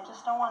business, and I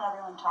just don't want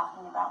everyone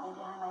talking about me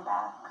behind my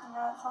back.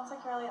 Yeah, it sounds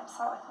like you're really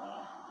upset with me.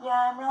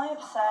 Yeah, I'm really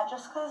upset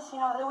just because,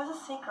 it was a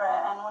secret,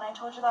 and when I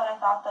told you that,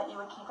 I thought that you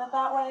would keep it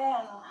that way,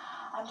 and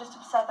I'm just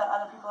upset that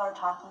other people are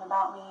talking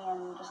about me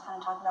and just kind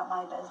of talking about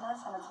my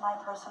business, and it's my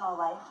personal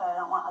life that I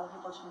don't want other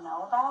people to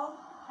know about.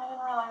 I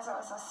didn't realize it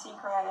was a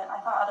secret. I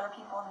thought other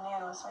people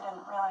knew, so I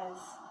didn't realize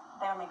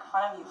they would make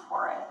fun of you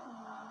for it.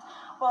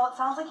 Well, it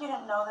sounds like you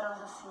didn't know that it was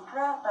a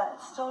secret, but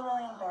it's still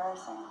really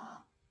embarrassing.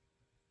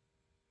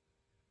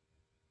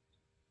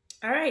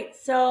 All right,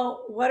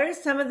 so what are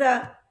some of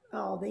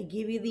they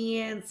give you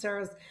the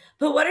answers,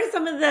 but what are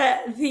some of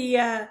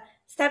the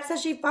steps that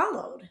she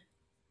followed?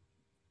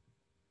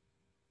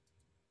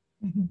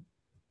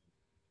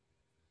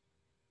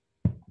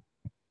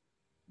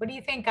 What do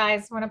you think,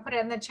 guys? Want to put it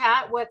in the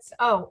chat?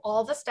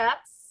 All the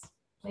steps.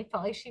 She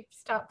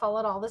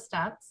followed all the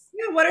steps.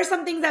 Yeah, what are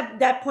some things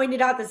that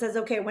pointed out that says,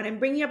 okay, when I'm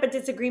bringing up a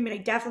disagreement, I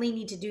definitely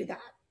need to do that?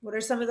 What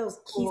are some of those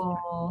key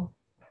steps?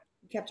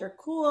 kept her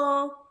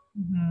cool.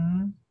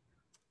 Mm-hmm.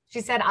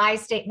 She said I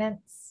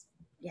statements.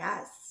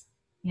 Yes.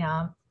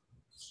 Yeah.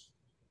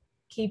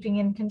 Keeping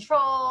in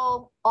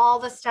control, all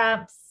the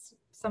steps.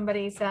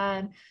 Somebody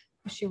said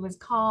she was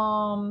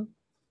calm.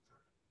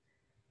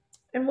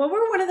 And what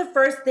were one of the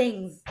first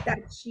things that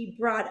she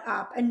brought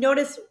up? And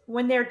notice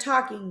when they're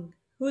talking,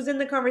 who's in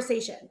the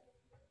conversation?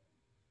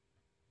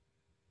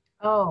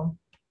 Oh.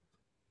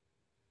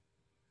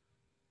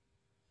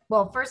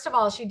 Well, first of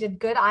all, she did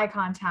good eye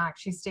contact.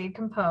 She stayed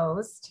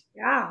composed.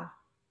 Yeah.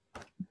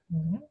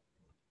 Mm-hmm.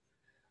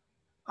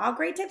 All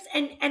great tips.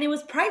 And it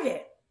was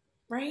private,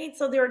 right?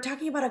 So they were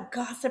talking about a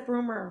gossip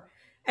rumor.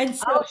 And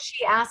so Oh,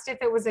 she asked if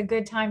it was a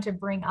good time to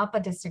bring up a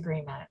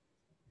disagreement.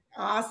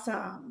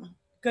 awesome.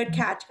 Good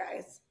catch,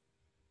 guys.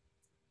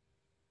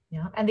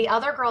 Yeah. And the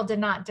other girl did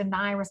not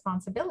deny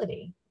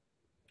responsibility.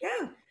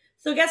 Yeah.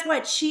 So guess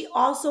what? She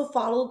also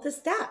followed the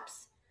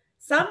steps.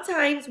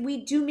 Sometimes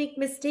we do make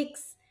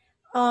mistakes.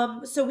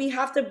 So we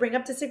have to bring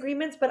up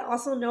disagreements, but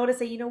also know to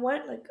say, you know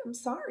what? Like, I'm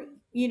sorry,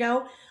 you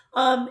know?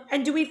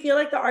 And do we feel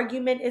like the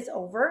argument is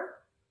over?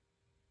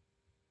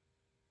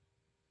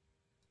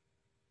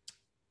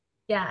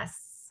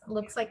 Yes.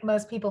 Looks like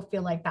most people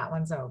feel like that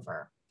one's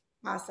over.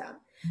 Awesome.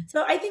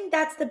 So I think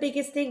that's the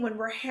biggest thing when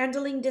we're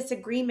handling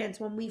disagreements.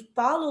 When we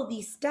follow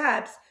these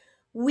steps,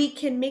 we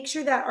can make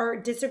sure that our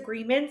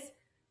disagreements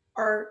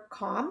are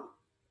calm.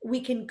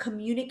 We can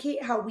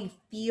communicate how we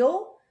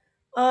feel.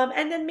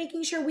 And then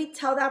making sure we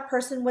tell that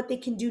person what they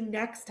can do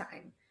next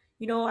time.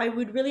 You know, I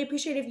would really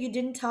appreciate if you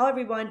didn't tell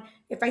everyone,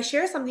 if I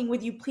share something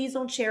with you, please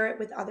don't share it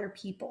with other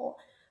people.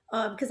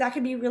 Because that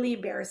can be really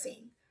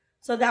embarrassing.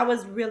 So that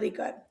was really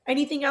good.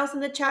 Anything else in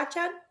the chat,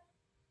 Jen?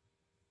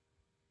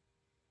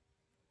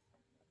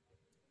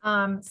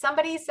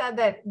 Somebody said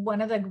that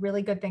one of the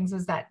really good things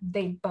was that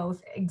they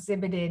both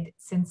exhibited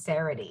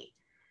sincerity.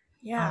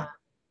 Yeah.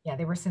 Yeah,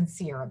 they were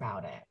sincere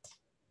about it.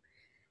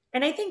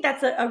 And I think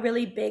that's a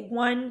really big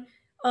one.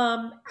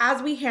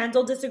 As we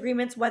handle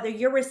disagreements, whether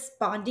you're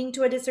responding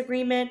to a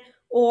disagreement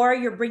or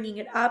you're bringing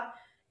it up,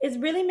 is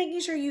really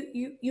making sure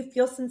you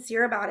feel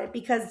sincere about it.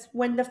 Because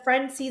when the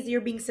friend sees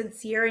you're being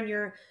sincere and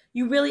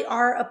you really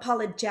are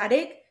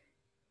apologetic,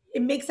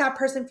 it makes that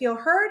person feel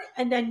heard,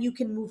 and then you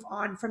can move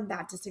on from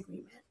that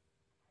disagreement.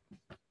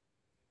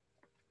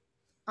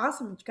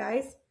 Awesome,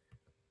 guys.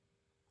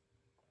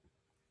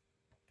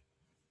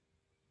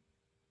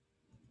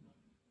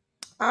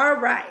 All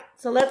right,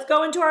 so let's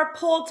go into our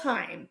poll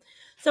time.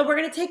 So we're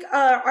going to take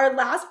our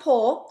last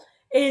poll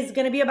is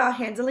going to be about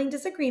handling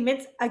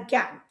disagreements.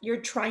 Again,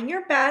 you're trying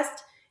your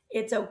best.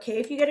 It's okay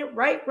if you get it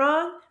right,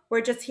 wrong.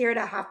 We're just here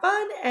to have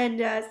fun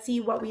and see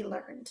what we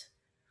learned.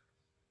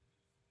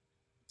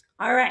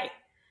 All right,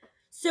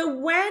 so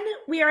when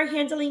we are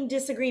handling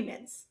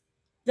disagreements,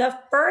 the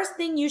first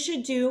thing you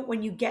should do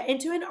when you get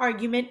into an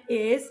argument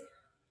is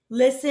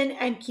listen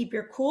and keep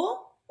your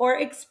cool or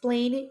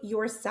explain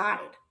your side.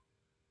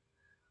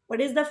 What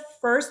is the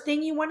first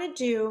thing you want to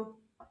do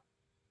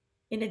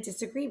in a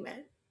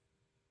disagreement?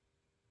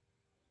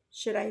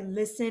 Should I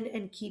listen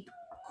and keep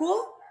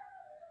cool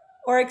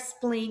or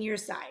explain your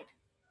side?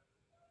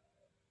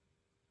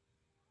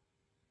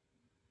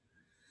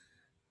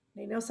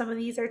 I know some of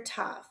these are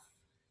tough.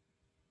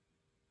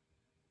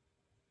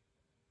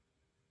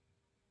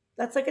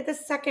 Let's look at the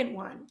second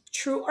one.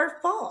 True or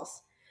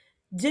false?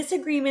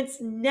 Disagreements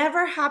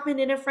never happen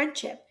in a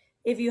friendship.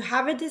 If you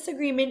have a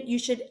disagreement, you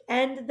should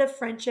end the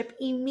friendship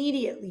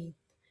immediately.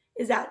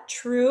 Is that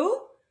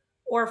true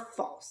or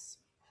false?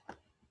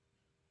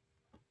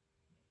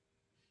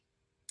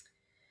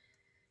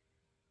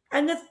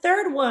 And the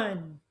third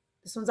one,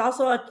 this one's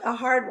also a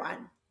hard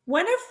one.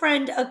 When a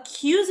friend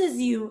accuses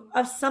you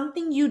of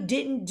something you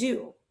didn't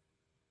do,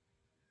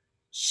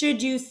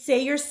 should you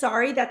say you're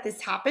sorry that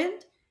this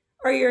happened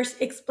or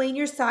explain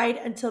your side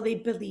until they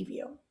believe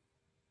you?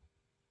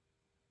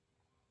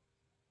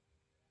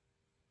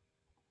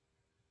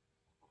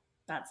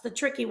 That's the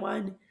tricky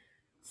one.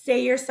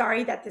 Say you're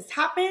sorry that this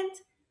happened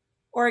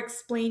or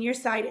explain your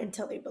side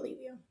until they believe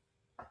you.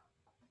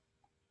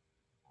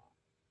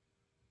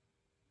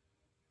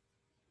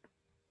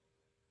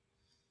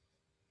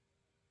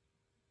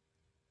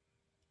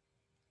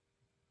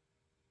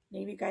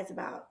 Maybe you guys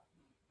about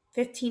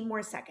 15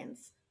 more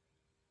seconds.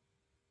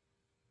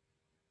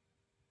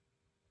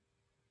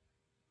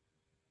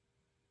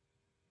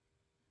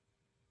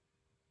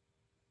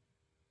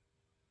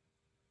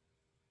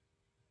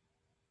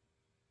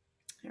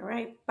 All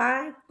right,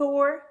 5,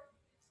 4,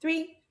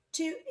 3,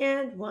 2,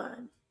 and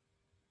 1.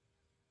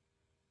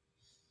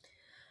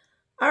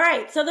 All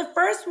right, so the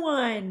first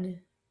one,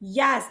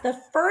 yes, the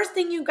first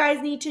thing you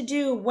guys need to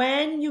do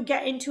when you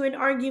get into an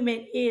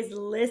argument is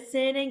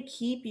listen and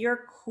keep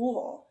your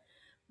cool.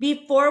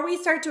 Before we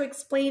start to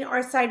explain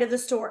our side of the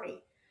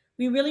story,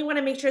 we really want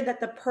to make sure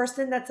that the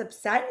person that's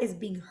upset is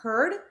being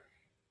heard,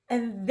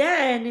 and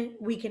then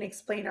we can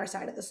explain our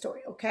side of the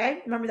story,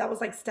 okay? Remember, that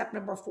was like step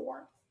number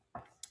 4.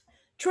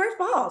 True or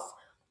false?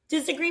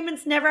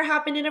 Disagreements never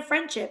happen in a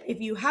friendship. If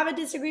you have a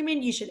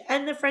disagreement, you should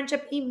end the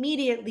friendship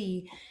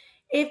immediately.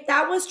 If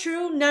that was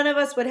true, none of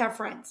us would have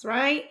friends,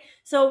 right?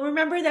 So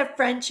remember that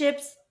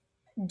friendships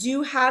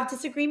do have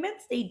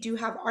disagreements, they do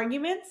have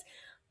arguments,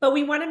 but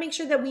we want to make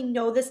sure that we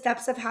know the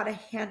steps of how to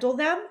handle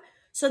them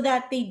so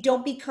that they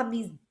don't become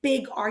these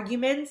big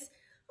arguments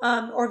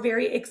or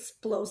very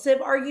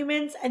explosive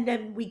arguments, and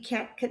then we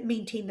can't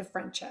maintain the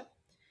friendship.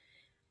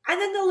 And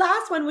then the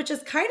last one, which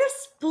is kind of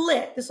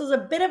split, this was a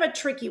bit of a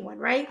tricky one,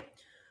 right?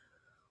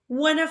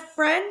 When a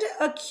friend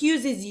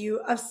accuses you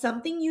of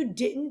something you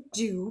didn't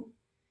do,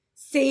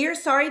 say you're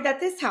sorry that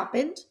this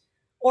happened,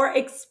 or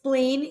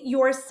explain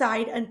your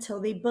side until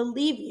they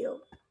believe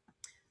you.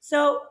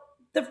 So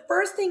the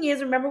first thing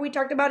is, remember we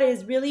talked about it,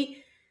 is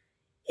really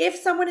if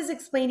someone is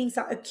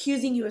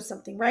accusing you of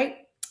something, right?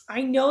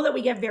 I know that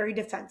we get very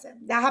defensive.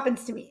 That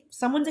happens to me. If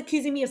someone's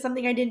accusing me of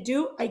something I didn't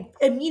do, I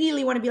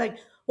immediately want to be like,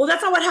 well,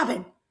 that's not what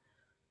happened.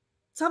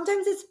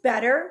 Sometimes it's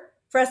better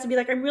for us to be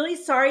like, I'm really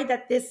sorry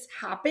that this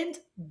happened,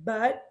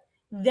 but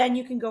then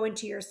you can go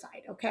into your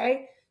side,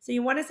 okay? So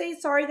you want to say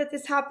sorry that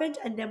this happened,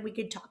 and then we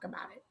can talk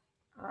about it.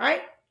 All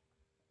right?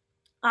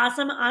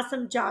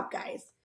 Awesome job, guys.